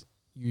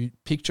you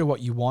picture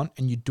what you want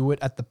and you do it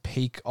at the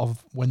peak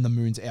of when the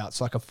moon's out.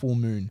 So like a full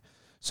moon.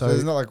 So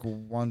it's not like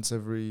once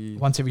every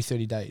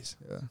 30 days,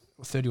 yeah,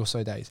 or 30 or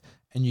so days,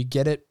 and you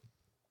get it.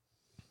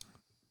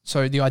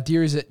 So the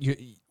idea is that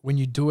when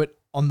you do it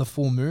on the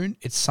full moon,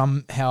 it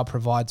somehow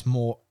provides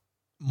more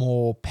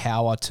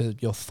power to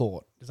your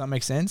thought. Does that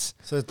make sense?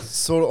 So it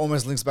sort of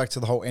almost links back to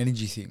the whole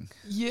energy thing.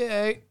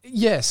 Yeah,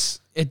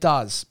 yes, it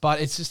does. But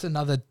it's just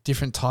another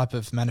different type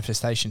of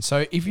manifestation.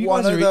 So if you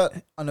Well,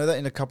 guys I know that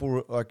in a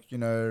couple like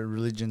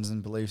religions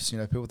and beliefs,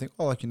 people think,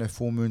 oh, like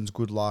full moon's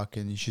good luck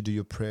and you should do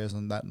your prayers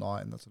on that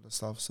night and that sort of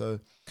stuff.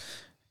 So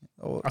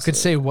I could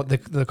see what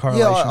the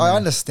correlation. Yeah, I there.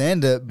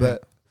 understand it,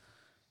 but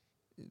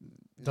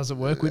Does it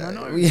work? We don't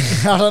know.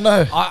 I don't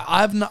know.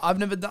 I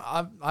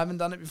haven't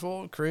done it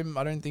before. Karim,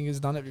 I don't think has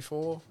done it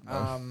before.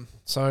 No.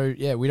 So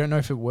yeah, we don't know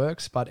if it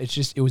works, but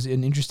it was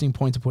an interesting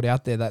point to put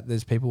out there that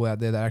there's people out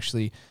there that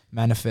actually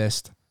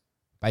manifest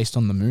based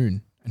on the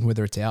moon and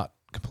whether it's out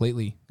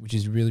completely, which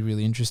is really,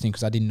 really interesting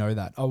because I didn't know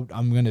that.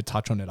 I'm going to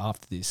touch on it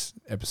after this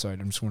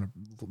episode. I just want to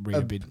read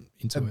a bit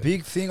into it. A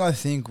big thing I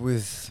think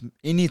with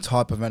any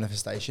type of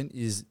manifestation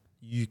is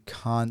you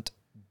can't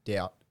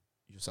doubt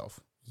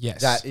yourself.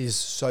 Yes. That is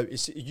so.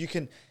 You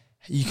can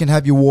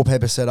have your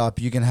wallpaper set up.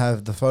 You can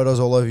have the photos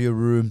all over your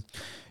room.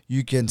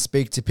 You can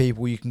speak to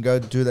people. You can go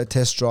do that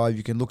test drive.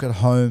 You can look at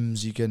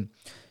homes. You can,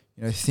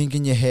 think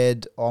in your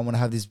head, oh, I'm going to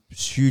have this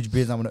huge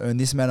business. I'm going to earn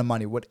this amount of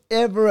money.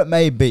 Whatever it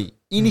may be,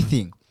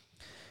 anything.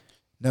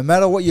 No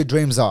matter what your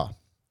dreams are,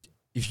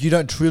 if you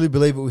don't truly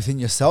believe it within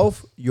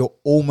yourself, you're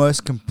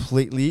almost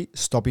completely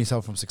stopping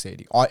yourself from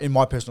succeeding. In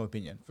my personal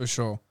opinion. For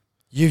sure.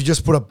 You've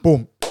just put a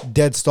boom,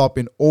 dead stop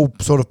in all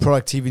sort of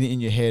productivity in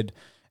your head,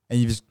 and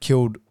you've just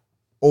killed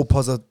all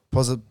positive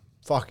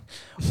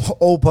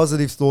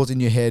thoughts in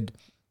your head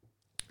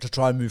to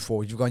try and move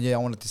forward. You've gone, yeah, I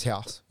wanted this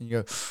house. And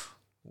you go,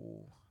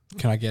 ooh,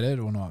 can I get it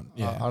or not?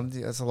 Yeah. I don't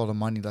think that's a lot of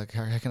money. Like,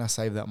 how can I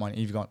save that money?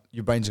 And you've got,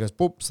 your brain just goes,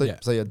 boop,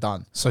 so you're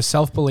done. So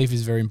self-belief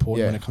is very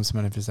important when Yeah. it comes to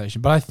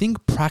manifestation. But I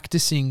think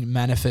practicing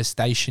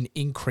manifestation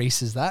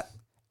increases that.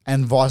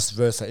 And vice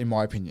versa, in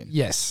my opinion.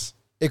 Yes.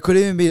 It could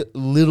even be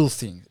little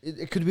things.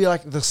 It could be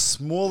like the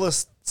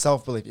smallest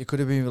self-belief. It could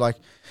have been like,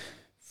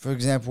 for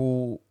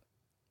example,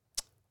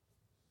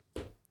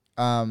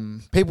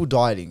 people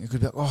dieting. It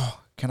could be like, oh,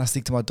 can I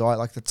stick to my diet?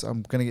 Like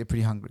I'm going to get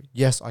pretty hungry.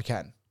 Yes, I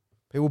can.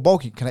 People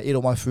bulking. Can I eat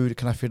all my food?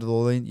 Can I fit it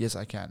all in? Yes,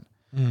 I can.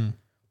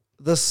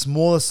 The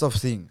smallest of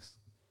things.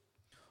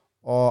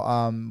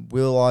 Or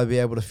will I be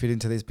able to fit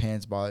into these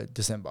pants by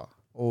December?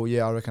 Oh,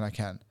 yeah, I reckon I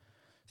can.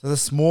 So the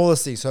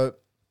smallest thing. So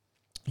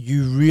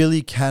you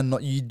really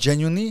cannot, you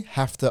genuinely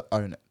have to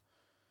own it.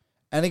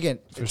 And again,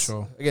 For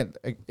sure. Again,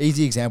 an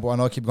easy example. I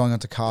know I keep going on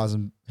to cars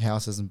and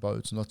houses and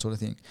boats and that sort of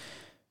thing.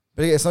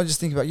 But again, it's not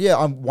just thinking about, yeah,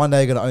 I'm one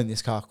day going to own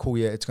this car. Cool,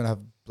 yeah, it's going to have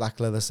black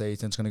leather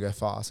seats and it's going to go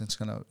fast and it's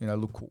going to,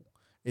 look cool.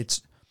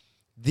 It's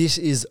this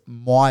is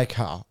my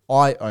car.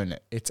 I own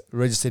it. It's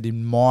registered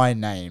in my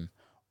name.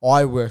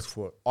 I worked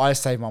for it. I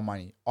saved my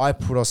money. I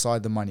put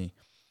aside the money.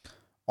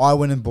 I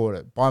went and bought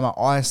it.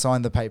 I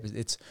signed the papers.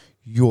 It's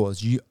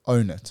yours. You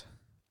own it.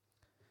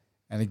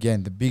 And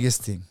again, the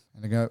biggest thing,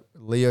 and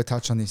Leo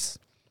touched on this,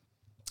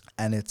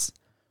 and it's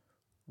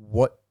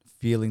what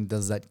feeling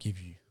does that give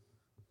you?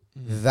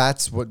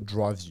 That's what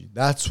drives you.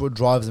 That's what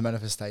drives the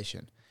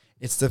manifestation.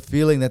 It's the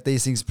feeling that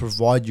these things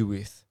provide you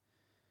with.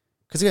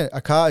 Because again,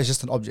 a car is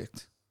just an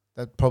object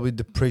that probably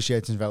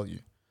depreciates in value.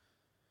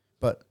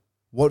 But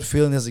what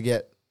feeling does it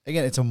get?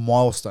 Again, it's a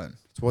milestone.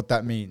 It's what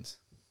that means.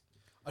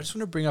 I just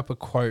want to bring up a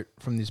quote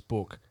from this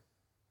book,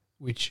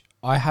 which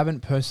I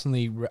haven't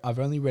personally. I've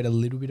only read a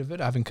little bit of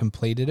it. I haven't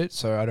completed it,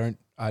 so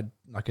I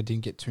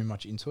didn't get too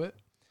much into it.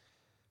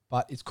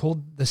 But it's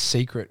called The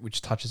Secret,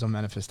 which touches on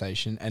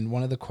manifestation. And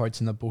one of the quotes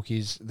in the book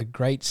is, the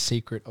great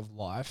secret of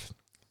life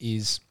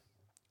is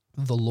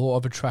the law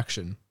of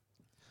attraction.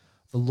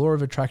 The law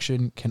of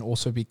attraction can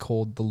also be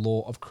called the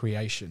law of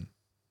creation.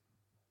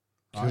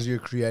 Because you're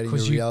creating your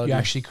Because reality. you're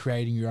actually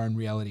creating your own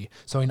reality.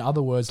 So in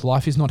other words,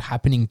 life is not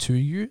happening to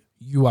you.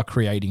 You are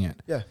creating it.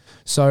 Yeah.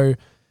 So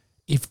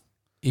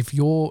if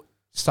you're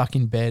stuck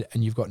in bed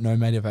and you've got no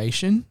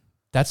motivation,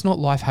 that's not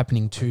life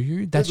happening to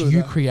you. That's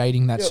you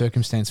creating that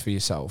circumstance for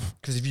yourself.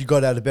 Because if you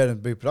got out of bed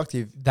and be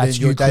productive, That's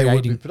then your you day would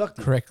creating be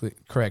productive.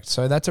 Correct.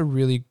 So that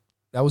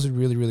was a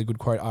really, really good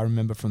quote I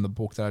remember from the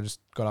book that I just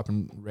got up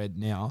and read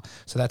now.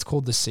 So that's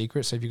called The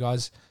Secret. So if you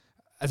guys,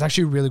 it's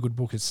actually a really good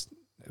book. It's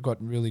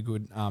got really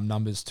good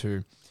numbers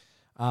too.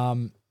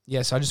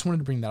 So I just wanted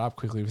to bring that up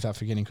quickly without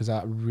forgetting, because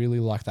I really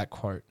like that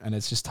quote, and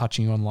it's just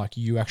touching on like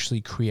you actually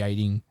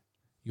creating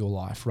your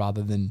life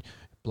rather than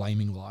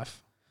blaming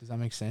life. Does that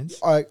make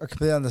sense? I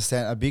completely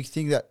understand. A big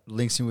thing that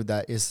links in with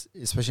that is,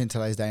 especially in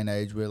today's day and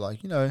age, where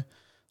like,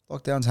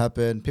 lockdowns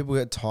happen, people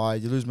get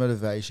tired, you lose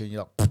motivation,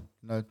 you're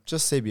like,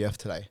 just CBF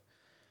today.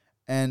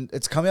 And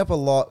it's coming up a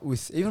lot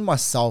with even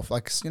myself.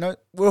 Like,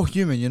 we're all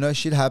human,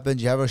 shit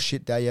happens, you have a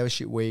shit day, you have a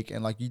shit week,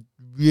 and like you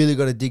really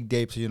got to dig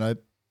deep to,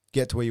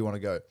 get to where you want to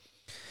go.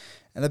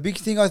 And a big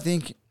thing I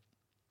think,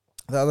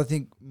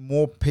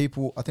 more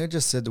people, I think I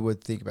just said the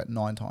word think about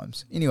 9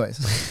 times.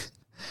 Anyways,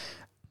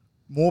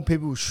 more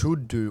people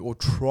should do or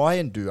try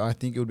and do, I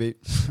think it would be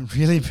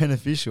really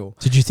beneficial.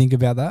 Did you think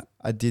about that?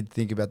 I did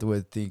think about the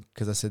word think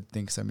because I said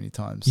think so many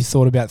times. You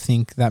thought about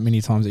think that many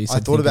times that you said I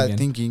thought about again.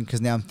 thinking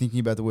because now I'm thinking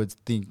about the word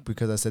think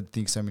because I said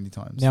think so many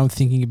times. Now I'm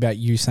thinking about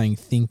you saying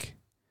think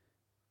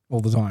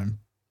all the time.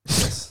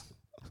 Yes.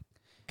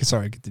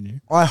 Sorry,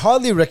 continue. I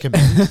highly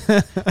recommend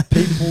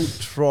people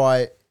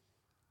try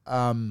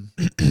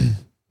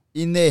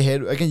in their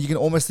head. Again, you can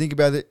almost think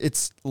about it.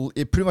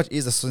 It pretty much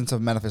is a sense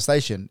of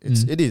manifestation.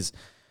 It is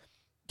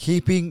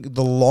keeping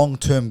the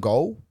long-term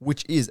goal,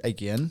 which is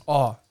again.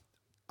 Oh,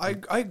 I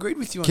agreed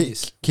with you on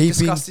this. We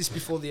discussed this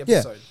before the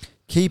episode. Yeah,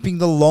 keeping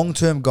the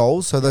long-term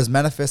goals, so those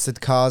manifested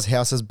cars,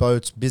 houses,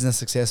 boats, business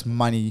success,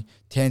 money,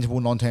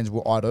 tangible,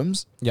 non-tangible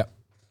items. Yeah,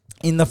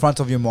 in the front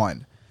of your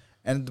mind.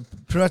 And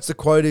pretty much the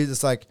quote is,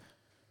 it's like,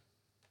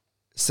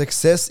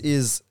 success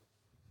is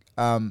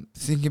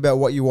thinking about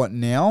what you want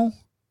now,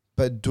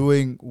 but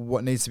doing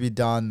what needs to be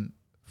done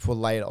for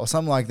later or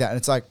something like that. And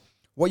it's like,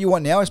 what you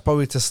want now is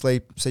probably to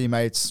sleep, see your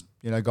mates,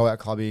 go out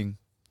clubbing,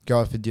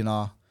 go out for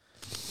dinner.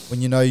 When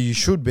you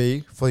should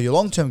be, for your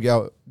long-term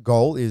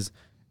goal is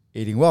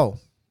eating well,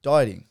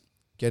 dieting,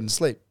 getting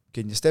sleep,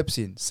 getting your steps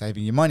in,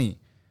 saving your money.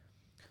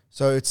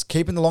 So it's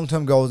keeping the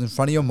long-term goals in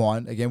front of your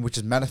mind, again, which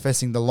is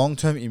manifesting the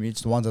long-term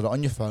image, the ones that are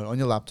on your phone, on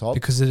your laptop.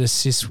 Because it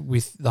assists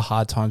with the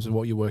hard times of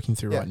what you're working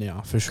through right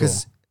now, for sure.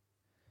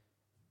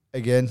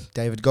 Again,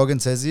 David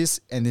Goggins says this,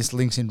 and this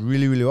links in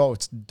really, really well.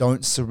 It's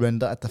don't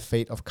surrender at the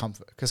feet of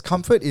comfort. Because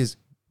comfort is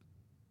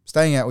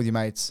staying out with your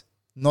mates,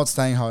 not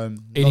staying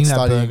home, eating not that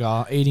studying.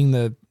 burger, eating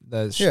the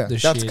that's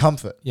shit.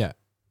 comfort. Yeah.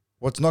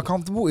 What's not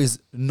comfortable is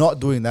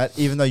not doing that,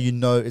 even though you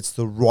know it's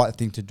the right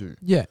thing to do.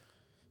 Yeah.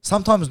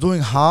 Sometimes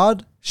doing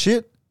hard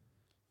shit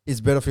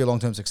is better for your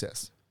long-term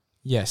success.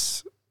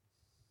 Yes.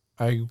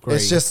 I agree.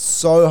 It's just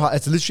so hard.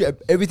 It's literally,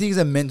 everything is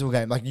a mental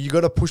game. Like, you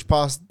got to push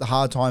past the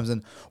hard times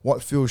and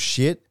what feels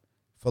shit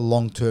for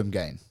long-term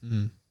gain.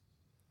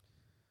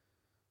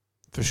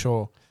 For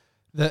sure.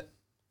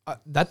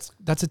 That's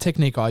a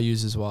technique I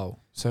use as well.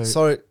 So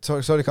Sorry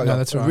to cut you off.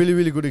 that's a right. really,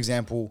 really good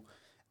example.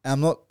 And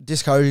I'm not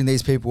discouraging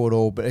these people at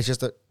all, but it's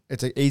just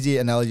it's an easy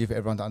analogy for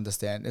everyone to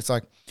understand. It's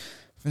like,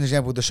 for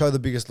example, the show The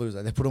Biggest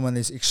Loser. They put them on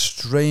these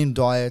extreme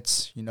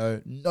diets,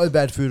 no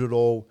bad food at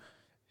all,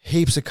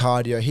 heaps of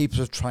cardio, heaps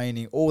of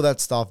training, all that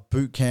stuff,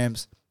 boot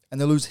camps, and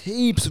they lose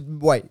heaps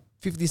of weight,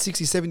 50,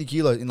 60, 70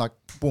 kilos in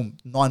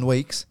 9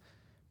 weeks.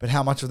 But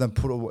how much of them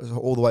put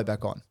all the weight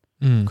back on?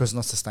 Because it's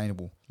not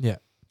sustainable. Yeah.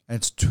 And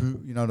it's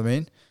too, you know what I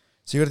mean?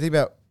 So you got to think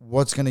about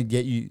what's going to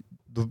get you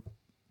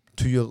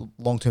to your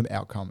long-term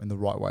outcome in the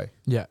right way.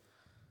 Yeah.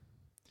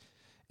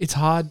 It's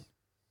hard.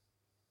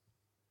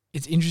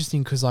 It's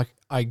interesting because I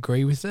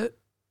agree with it,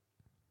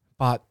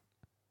 but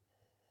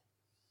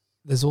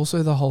there's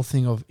also the whole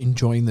thing of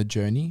enjoying the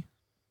journey.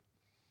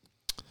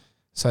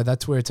 So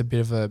that's where it's a bit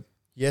of a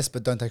Yes,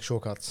 but don't take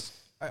shortcuts.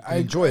 I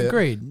enjoy it.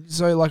 Agreed.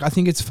 So like I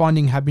think it's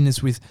finding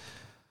happiness with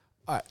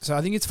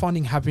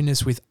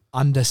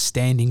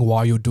understanding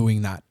why you're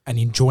doing that and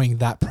enjoying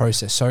that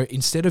process. So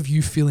instead of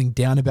you feeling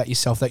down about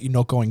yourself that you're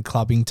not going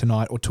clubbing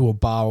tonight or to a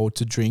bar or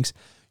to drinks,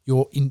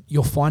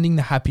 you're finding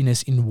the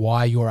happiness in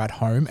why you're at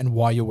home and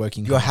why you're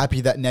working You're hard.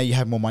 happy that now you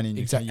have more money in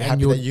your Exactly. account.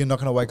 You're happy that you're not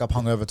going to wake up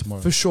hungover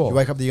tomorrow. For sure. You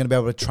wake up that you're going to be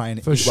able to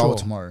train For eat well sure.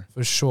 tomorrow.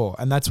 For sure.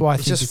 And that's why I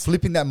It's think just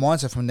flipping that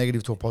mindset from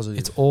negative to a positive.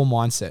 it's all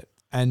mindset.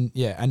 And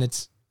yeah, and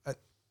it's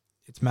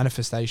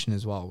manifestation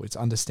as well. It's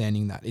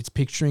understanding that. It's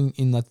picturing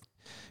in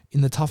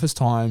the toughest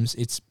times,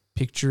 it's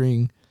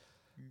picturing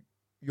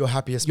your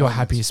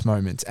happiest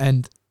moments.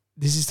 And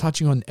this is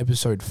touching on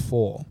episode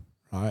 4,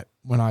 right?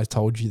 When I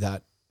told you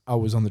that I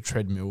was on the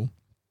treadmill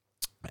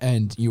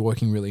and you're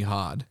working really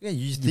hard. Yeah,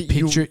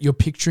 you're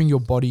picturing your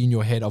body in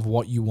your head of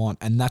what you want,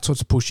 and that's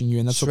what's pushing you,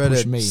 and that's what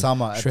pushed me.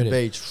 Summer Shredded. at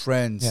the beach,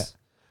 friends. Yeah.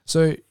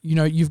 So,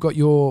 you've got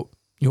your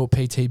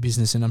PT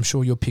business, and I'm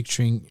sure you're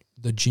picturing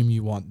the gym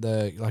you want,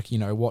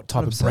 what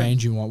type 100%. of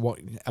brand you want, what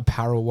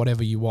apparel,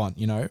 whatever you want,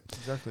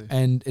 Exactly.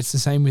 And it's the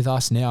same with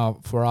us now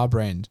for our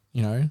brand,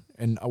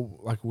 and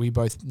we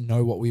both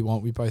know what we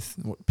want. We both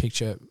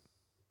picture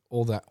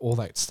all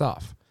that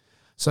stuff.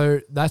 So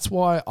that's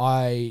why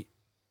I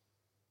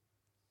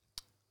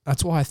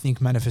think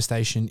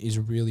manifestation is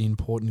really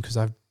important, because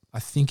I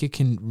think it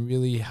can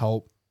really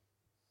help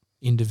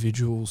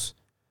individuals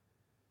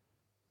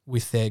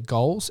with their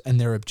goals and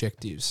their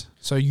objectives.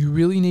 So you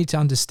really need to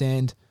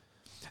understand.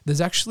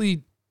 There's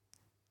actually,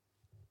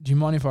 do you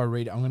mind if I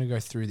read it? I'm going to go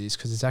through this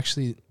because it's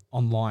actually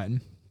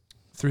online.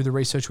 Through the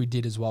research we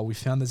did as well, we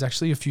found there's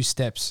actually a few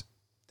steps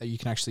that you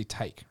can actually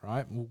take,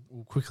 right?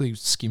 We'll quickly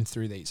skim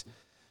through these.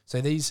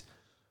 So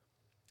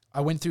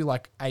I went through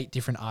like 8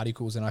 different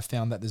articles, and I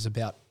found that there's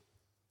about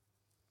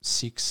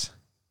 6,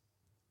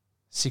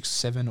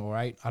 7 or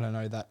 8, I don't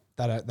know, that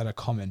are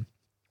common.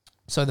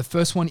 So the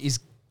first one is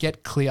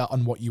get clear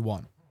on what you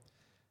want.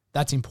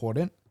 That's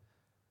important.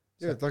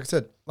 Yeah, like I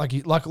said.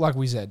 Like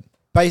we said.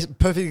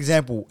 Perfect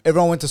example.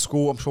 Everyone went to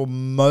school. I'm sure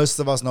most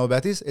of us know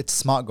about this. It's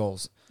SMART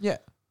goals. Yeah.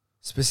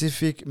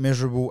 Specific,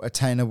 measurable,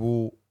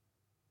 attainable.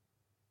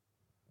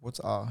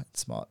 What's R? It's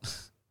SMART.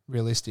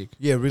 Realistic.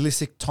 Yeah,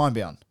 realistic, time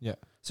bound. Yeah.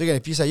 So again,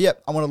 if you say,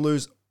 yep, I want to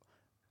lose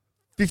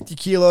 50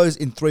 kilos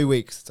in 3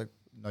 weeks. It's like,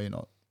 no, you're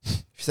not.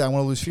 If you say, I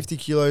want to lose 50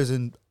 kilos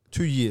in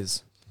 2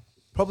 years.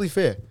 Probably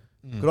fair.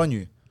 Good on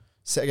you.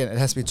 So again, it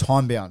has to be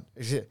time bound.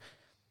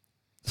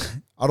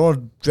 I don't want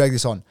to drag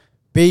this on.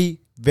 Be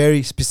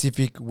very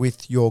specific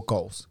with your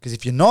goals, because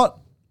if you're not,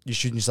 you're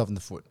shooting yourself in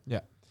the foot. Yeah.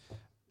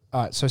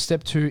 All right. So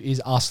step 2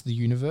 is ask the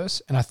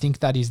universe. And I think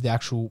that is the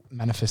actual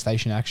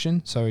manifestation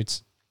action. So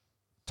it's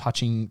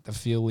touching the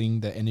feeling,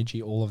 the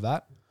energy, all of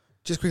that.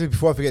 Just quickly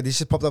before I forget, this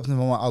just popped up in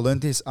my mind. I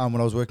learned this when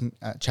I was working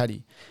at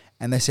Chatty,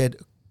 and they said,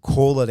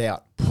 call it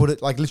out. Put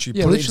it, like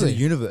literally, put it into the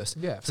universe.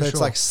 Yeah, so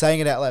it's like saying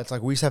it out loud. It's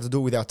like we used to have to do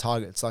it with our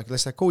targets. Like,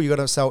 let's say, cool, you got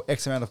to sell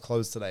X amount of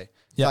clothes today.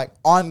 Yeah. Like,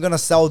 I'm going to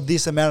sell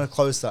this amount of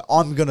clothes today.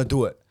 I'm going to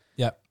do it.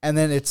 Yeah. And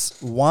then it's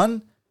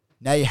one,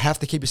 now you have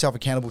to keep yourself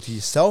accountable to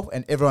yourself,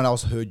 and everyone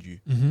else heard you.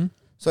 Mm-hmm.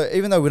 So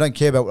even though we don't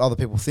care about what other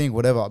people think,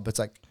 whatever, but it's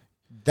like,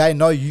 they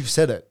know you've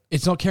said it.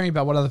 It's not caring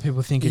about what other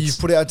people think. You've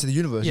put it out to the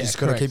universe. Yeah, you just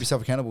got to keep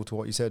yourself accountable to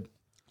what you said.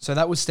 So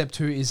that was step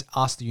 2 is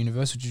ask the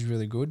universe, which is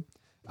really good.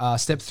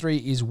 Step 3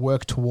 is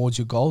work towards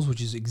your goals,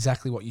 which is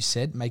exactly what you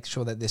said. Make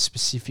sure that they're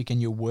specific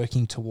and you're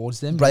working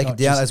towards them. Break it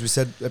down, as we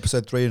said,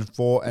 episode 3 and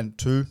 4 and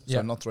 2.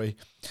 So not 3.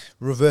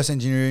 Reverse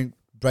engineering,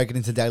 break it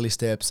into daily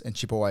steps and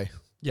chip away.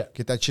 Yeah.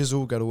 Get that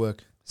chisel, go to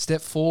work.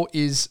 Step 4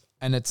 is,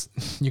 and it's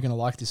you're going to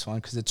like this one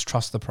because it's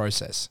trust the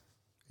process.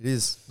 It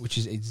is. Which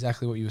is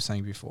exactly what you were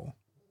saying before.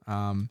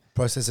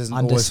 Process isn't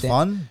always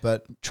fun,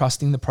 but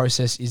trusting the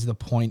process is the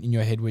point in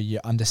your head where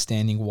you're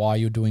understanding why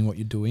you're doing what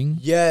you're doing.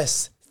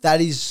 Yes,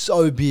 that is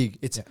so big.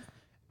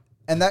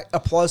 And that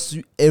applies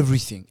to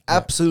everything,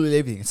 absolutely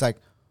everything. It's like,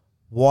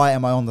 why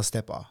am I on the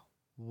stepper?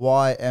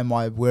 Why am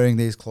I wearing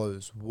these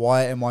clothes?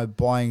 Why am I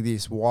buying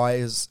this? Why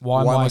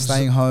am I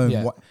staying home?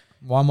 Yeah.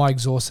 Why am I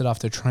exhausted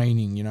after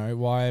training?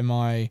 Why am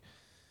I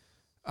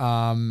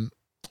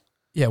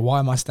why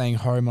am I staying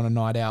home on a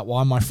night out?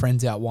 Why are my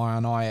friends out? Why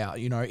aren't I out?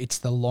 It's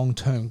the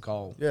long-term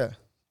goal. Yeah.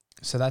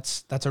 So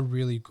that's a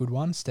really good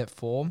one, step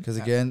 4. Because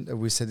again,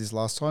 we said this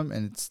last time,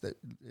 and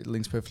it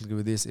links perfectly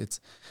with this.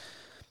 It's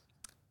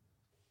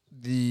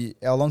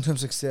our long-term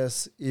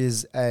success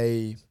is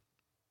a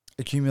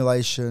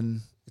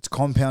accumulation. It's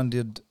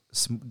compounded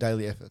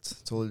daily efforts.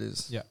 That's all it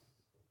is. Yeah.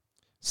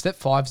 Step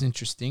 5 is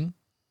interesting.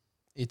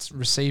 It's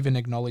receive and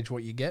acknowledge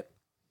what you get.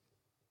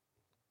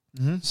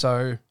 Mm-hmm.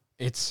 So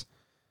it's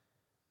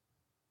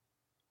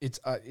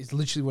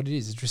literally what it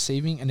is. It's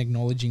receiving and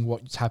acknowledging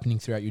what's happening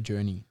throughout your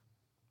journey,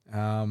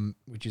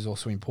 which is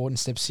also important.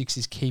 Step 6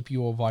 is keep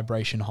your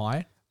vibration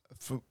high.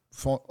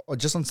 For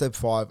just on step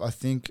 5, I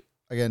think,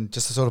 again,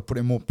 just to sort of put it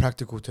in more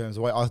practical terms,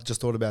 the way I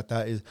just thought about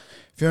that is,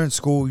 if you're in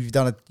school,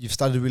 you've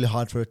studied really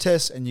hard for a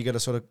test, and you get a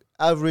sort of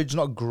average,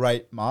 not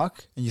great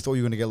mark, and you thought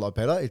you were going to get a lot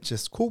better. It's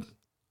just cool.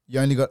 you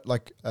only got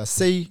like a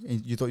C,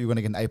 and you thought you were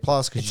going to get an A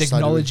plus. It's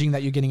acknowledging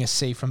that you're getting a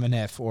C from an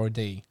F or a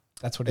D.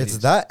 That's what it is.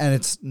 It's that, and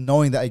it's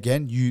knowing that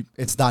again.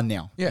 It's done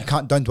now. Yeah.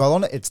 Don't dwell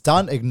on it. It's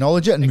done.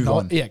 Acknowledge it and move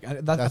on. Yeah,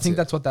 I think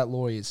that's what that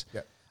law is.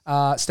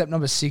 Yeah. Step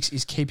number 6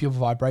 is keep your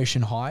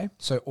vibration high.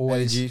 So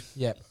always, Energy.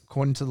 yeah,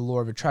 according to the law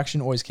of attraction,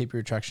 always keep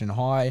your attraction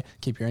high,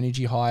 keep your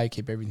energy high,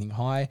 keep everything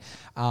high.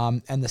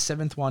 And the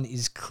 7th one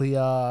is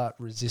clear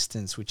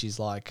resistance, which is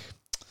like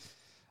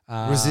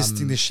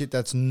resisting the shit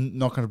that's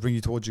not going to bring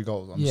you towards your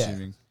goals. I'm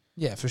assuming.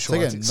 Yeah, for sure.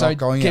 So again, not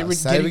going out,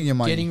 saving your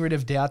money. Getting rid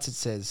of doubts, it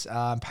says.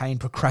 Pain,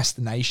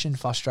 procrastination,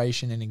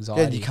 frustration, and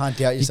anxiety. Yeah, you can't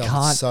doubt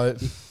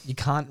yourself. You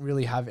can't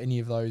really have any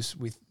of those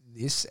with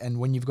this. And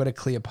when you've got a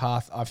clear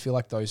path, I feel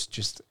like those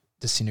just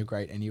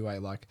disintegrate anyway.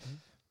 Like,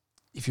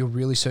 if you're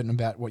really certain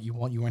about what you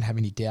want, you won't have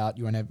any doubt.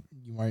 You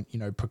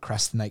won't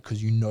procrastinate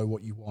because you know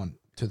what you want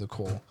to the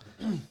core.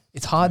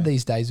 It's hard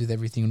these days with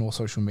everything and all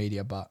social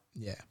media, but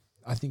yeah,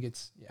 I think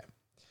it's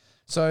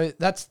So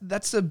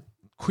that's a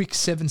quick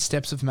 7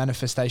 steps of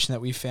manifestation that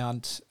we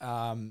found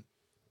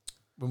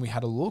when we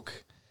had a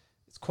look.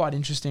 It's quite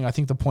interesting. I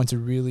think the points are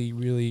really,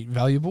 really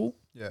valuable.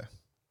 Yeah.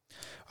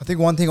 I think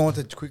one thing I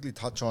wanted to quickly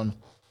touch on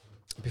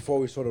before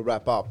we sort of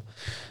wrap up,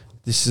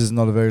 this is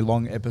not a very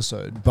long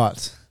episode,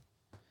 but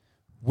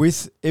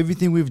with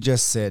everything we've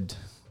just said,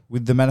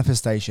 with the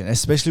manifestation,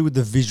 especially with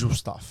the visual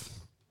stuff,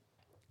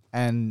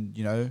 and,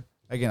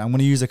 again, I'm going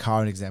to use a car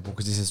as an example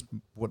because this is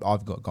what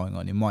I've got going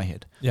on in my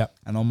head. Yeah.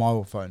 And on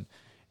my phone.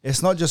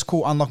 It's not just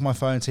cool, unlock my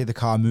phone, see the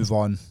car, move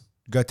on,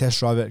 go test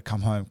drive it,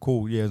 come home.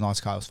 Cool, yeah,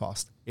 nice car, it was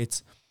fast.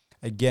 It's,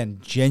 again,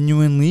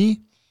 genuinely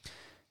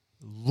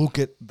look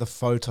at the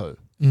photo.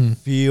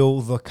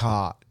 Feel the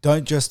car.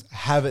 Don't just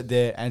have it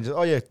there and just,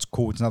 oh yeah, it's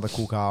cool. It's another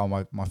cool car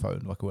on my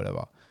phone, like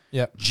whatever.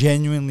 Yeah.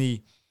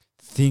 Genuinely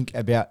think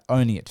about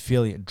owning it,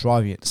 feeling it,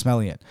 driving it,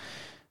 smelling it.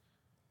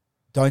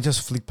 Don't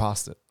just flick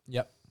past it.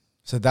 Yep.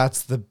 So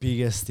that's the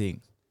biggest thing.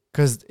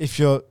 Because if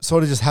you're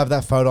sort of just have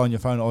that photo on your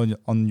phone or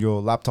on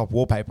your laptop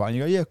wallpaper and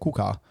you go, yeah, cool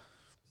car.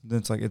 Then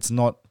it's like,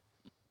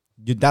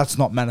 that's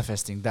not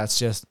manifesting. That's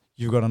just,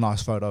 you've got a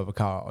nice photo of a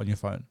car on your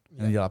phone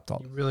and your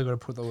laptop. You really got to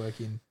put the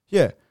work in.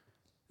 Yeah.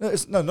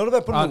 No, not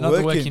about putting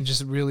the work in.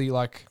 Just really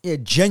like... Yeah,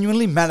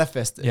 genuinely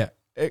manifest it. Yeah.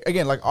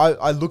 Again, like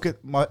I look at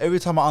every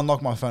time I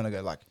unlock my phone, I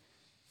go like,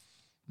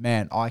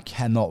 man, I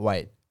cannot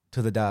wait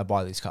till the day I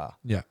buy this car.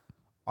 Yeah.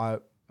 I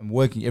am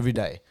working every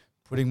day,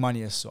 putting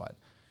money aside,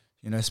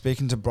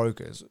 speaking to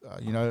brokers,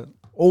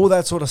 all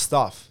that sort of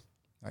stuff.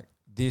 Like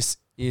this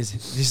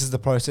is the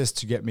process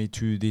to get me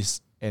to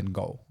this end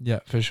goal. Yeah,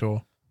 for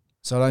sure.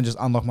 So I don't just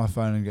unlock my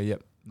phone and go,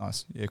 yep,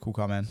 nice. Yeah, cool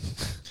car, man.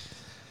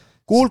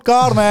 Cool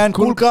car, man.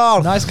 Cool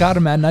car. Nice car,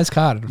 man. Nice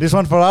car. This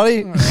one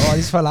Ferrari? Oh,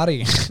 this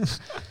Ferrari.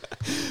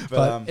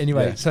 But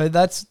anyway, so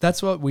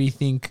that's what we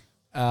think.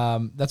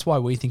 That's why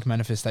we think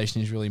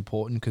manifestation is really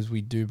important, because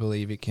we do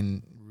believe it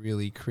can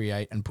really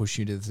create and push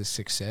you to the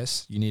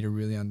success. You need to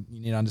really you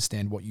need to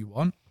understand what you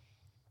want.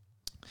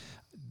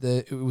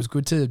 It was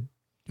good to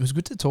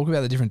talk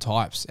about the different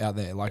types out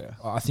there. Like,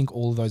 I think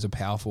all of those are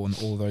powerful and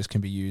all of those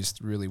can be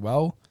used really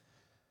well.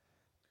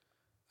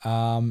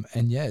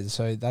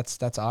 So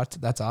that's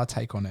our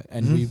take on it,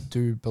 and we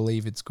do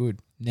believe it's good.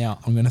 Now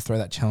I'm going to throw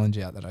that challenge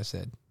out that I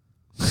said.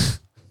 Is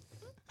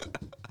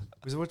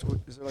it like a...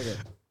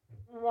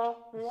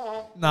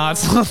 No,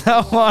 it's not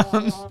that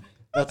one.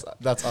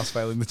 That's us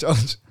failing the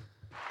challenge.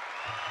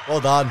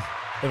 Well done.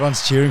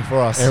 Everyone's cheering for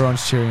us.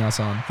 Everyone's cheering us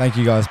on. Thank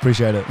you guys.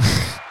 Appreciate it.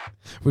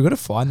 We've got to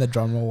find the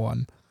drum roll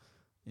one.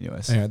 Anyway,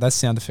 that's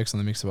sound effects on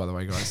the mixer, by the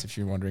way, guys, if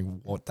you're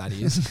wondering what that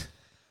is.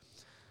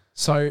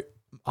 So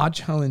our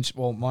challenge,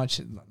 my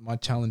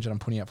challenge that I'm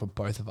putting out for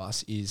both of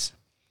us is,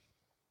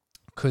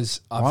 because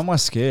why am I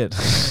scared?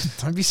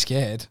 Don't be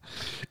scared.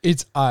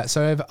 It's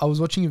so I was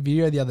watching a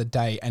video the other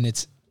day, and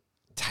it's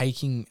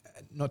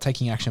not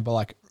taking action, but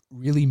like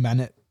really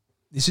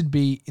this would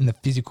be in the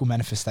physical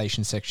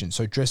manifestation section.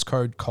 So dress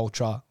code,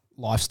 culture,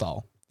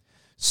 lifestyle.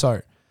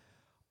 So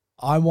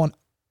I want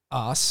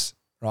us,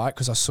 right?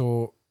 Because I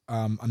saw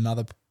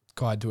another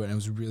guy do it, and it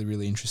was really,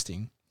 really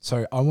interesting.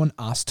 So I want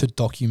us to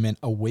document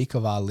a week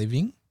of our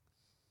living,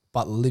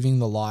 but living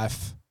the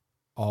life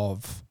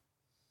of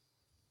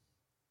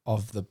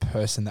the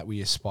person that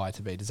we aspire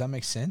to be. Does that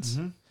make sense?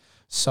 Mm-hmm.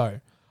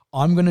 So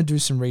I'm going to do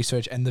some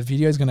research, and the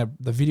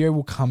video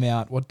will come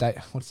out. What date?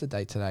 What's the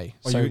date today?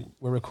 We're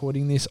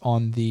recording this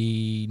on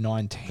the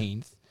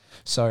 19th.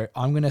 So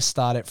I'm going to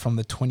start it from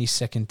the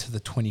 22nd to the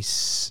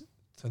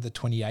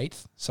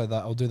 28th. So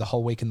that I'll do the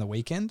whole week and the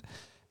weekend,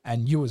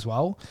 and you as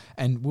well.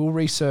 And we'll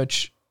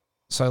research.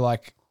 So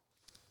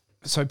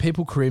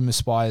people career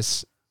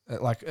aspires,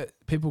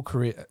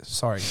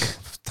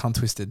 tongue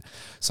twisted.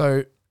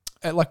 So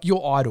like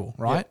your idol,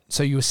 right? Yep.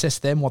 So you assess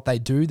them, what they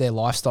do, their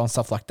lifestyle and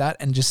stuff like that,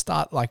 and just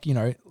start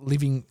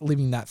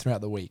living that throughout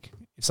the week.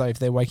 So if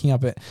they're waking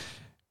up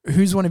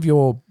who's one of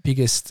your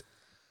biggest?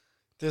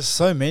 There's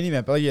so many,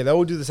 man. But yeah, they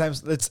all do the same.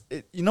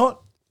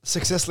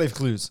 Success leave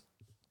clues.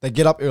 They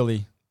get up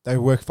early. They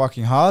work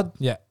fucking hard.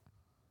 Yeah.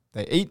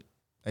 They eat.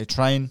 They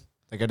train.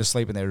 They go to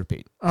sleep and they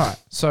repeat. All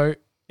right. So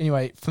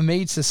anyway, for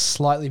me, it's just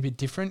slightly bit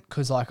different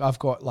because like I've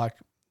got like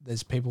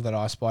there's people that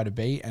I aspire to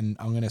be, and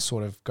I'm going to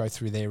sort of go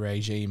through their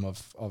regime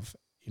of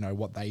you know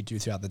what they do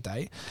throughout the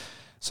day.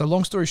 So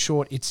long story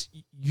short, it's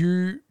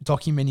you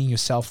documenting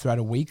yourself throughout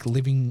a week,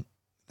 living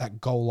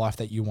that goal life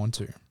that you want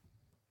to.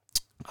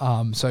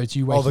 So it's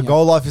you waking the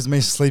goal life is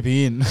me sleeping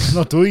in,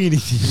 not doing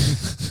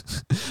anything.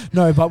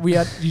 No, but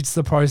it's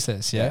the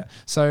process, yeah?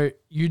 So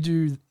you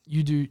do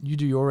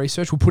your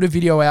research. We'll put a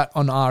video out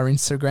on our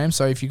Instagram.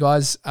 So if you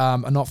guys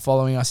are not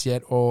following us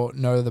yet or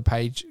know the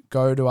page,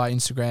 go to our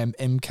Instagram,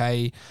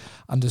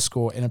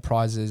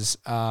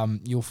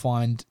 MK_enterprises. You'll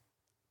find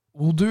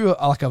we'll do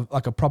like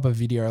a proper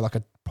video, like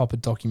a proper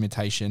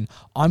documentation.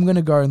 I'm going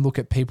to go and look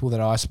at people that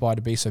I aspire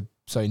to be. So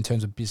in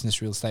terms of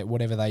business, real estate,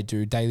 whatever they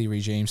do, daily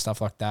regime, stuff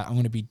like that, I'm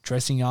going to be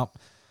dressing up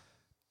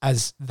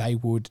as they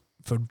would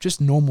for just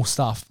normal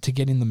stuff to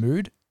get in the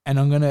mood.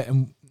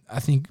 And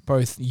I think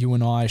both you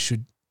and I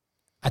should,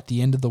 at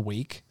the end of the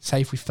week,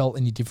 say if we felt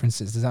any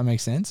differences. Does that make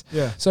sense?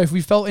 Yeah. So if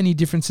we felt any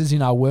differences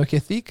in our work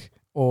ethic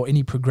or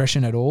any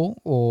progression at all,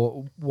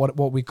 or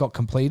what we got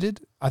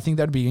completed, I think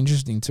that'd be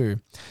interesting too.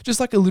 Just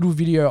like a little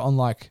video on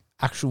like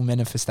actual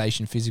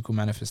manifestation, physical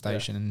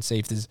manifestation, and see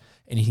if there's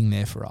anything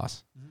there for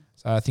us.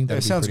 So I think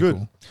that sounds pretty good.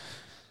 cool.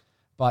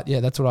 But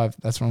yeah, that's what I'm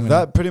going to.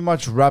 That pretty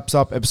much wraps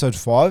up episode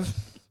 5.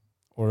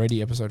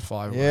 Already episode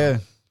 5. Yeah. Wow.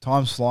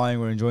 Time's flying.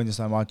 We're enjoying this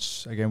so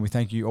much. Again, we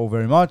thank you all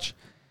very much.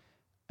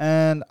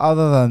 And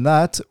other than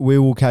that, we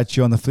will catch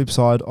you on the flip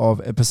side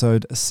of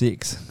episode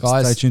 6.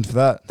 Guys, stay tuned for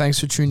that. Thanks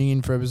for tuning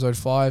in for episode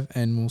 5,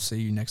 and we'll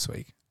see you next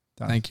week.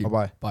 Done. Thank you.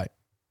 Bye-bye. Bye.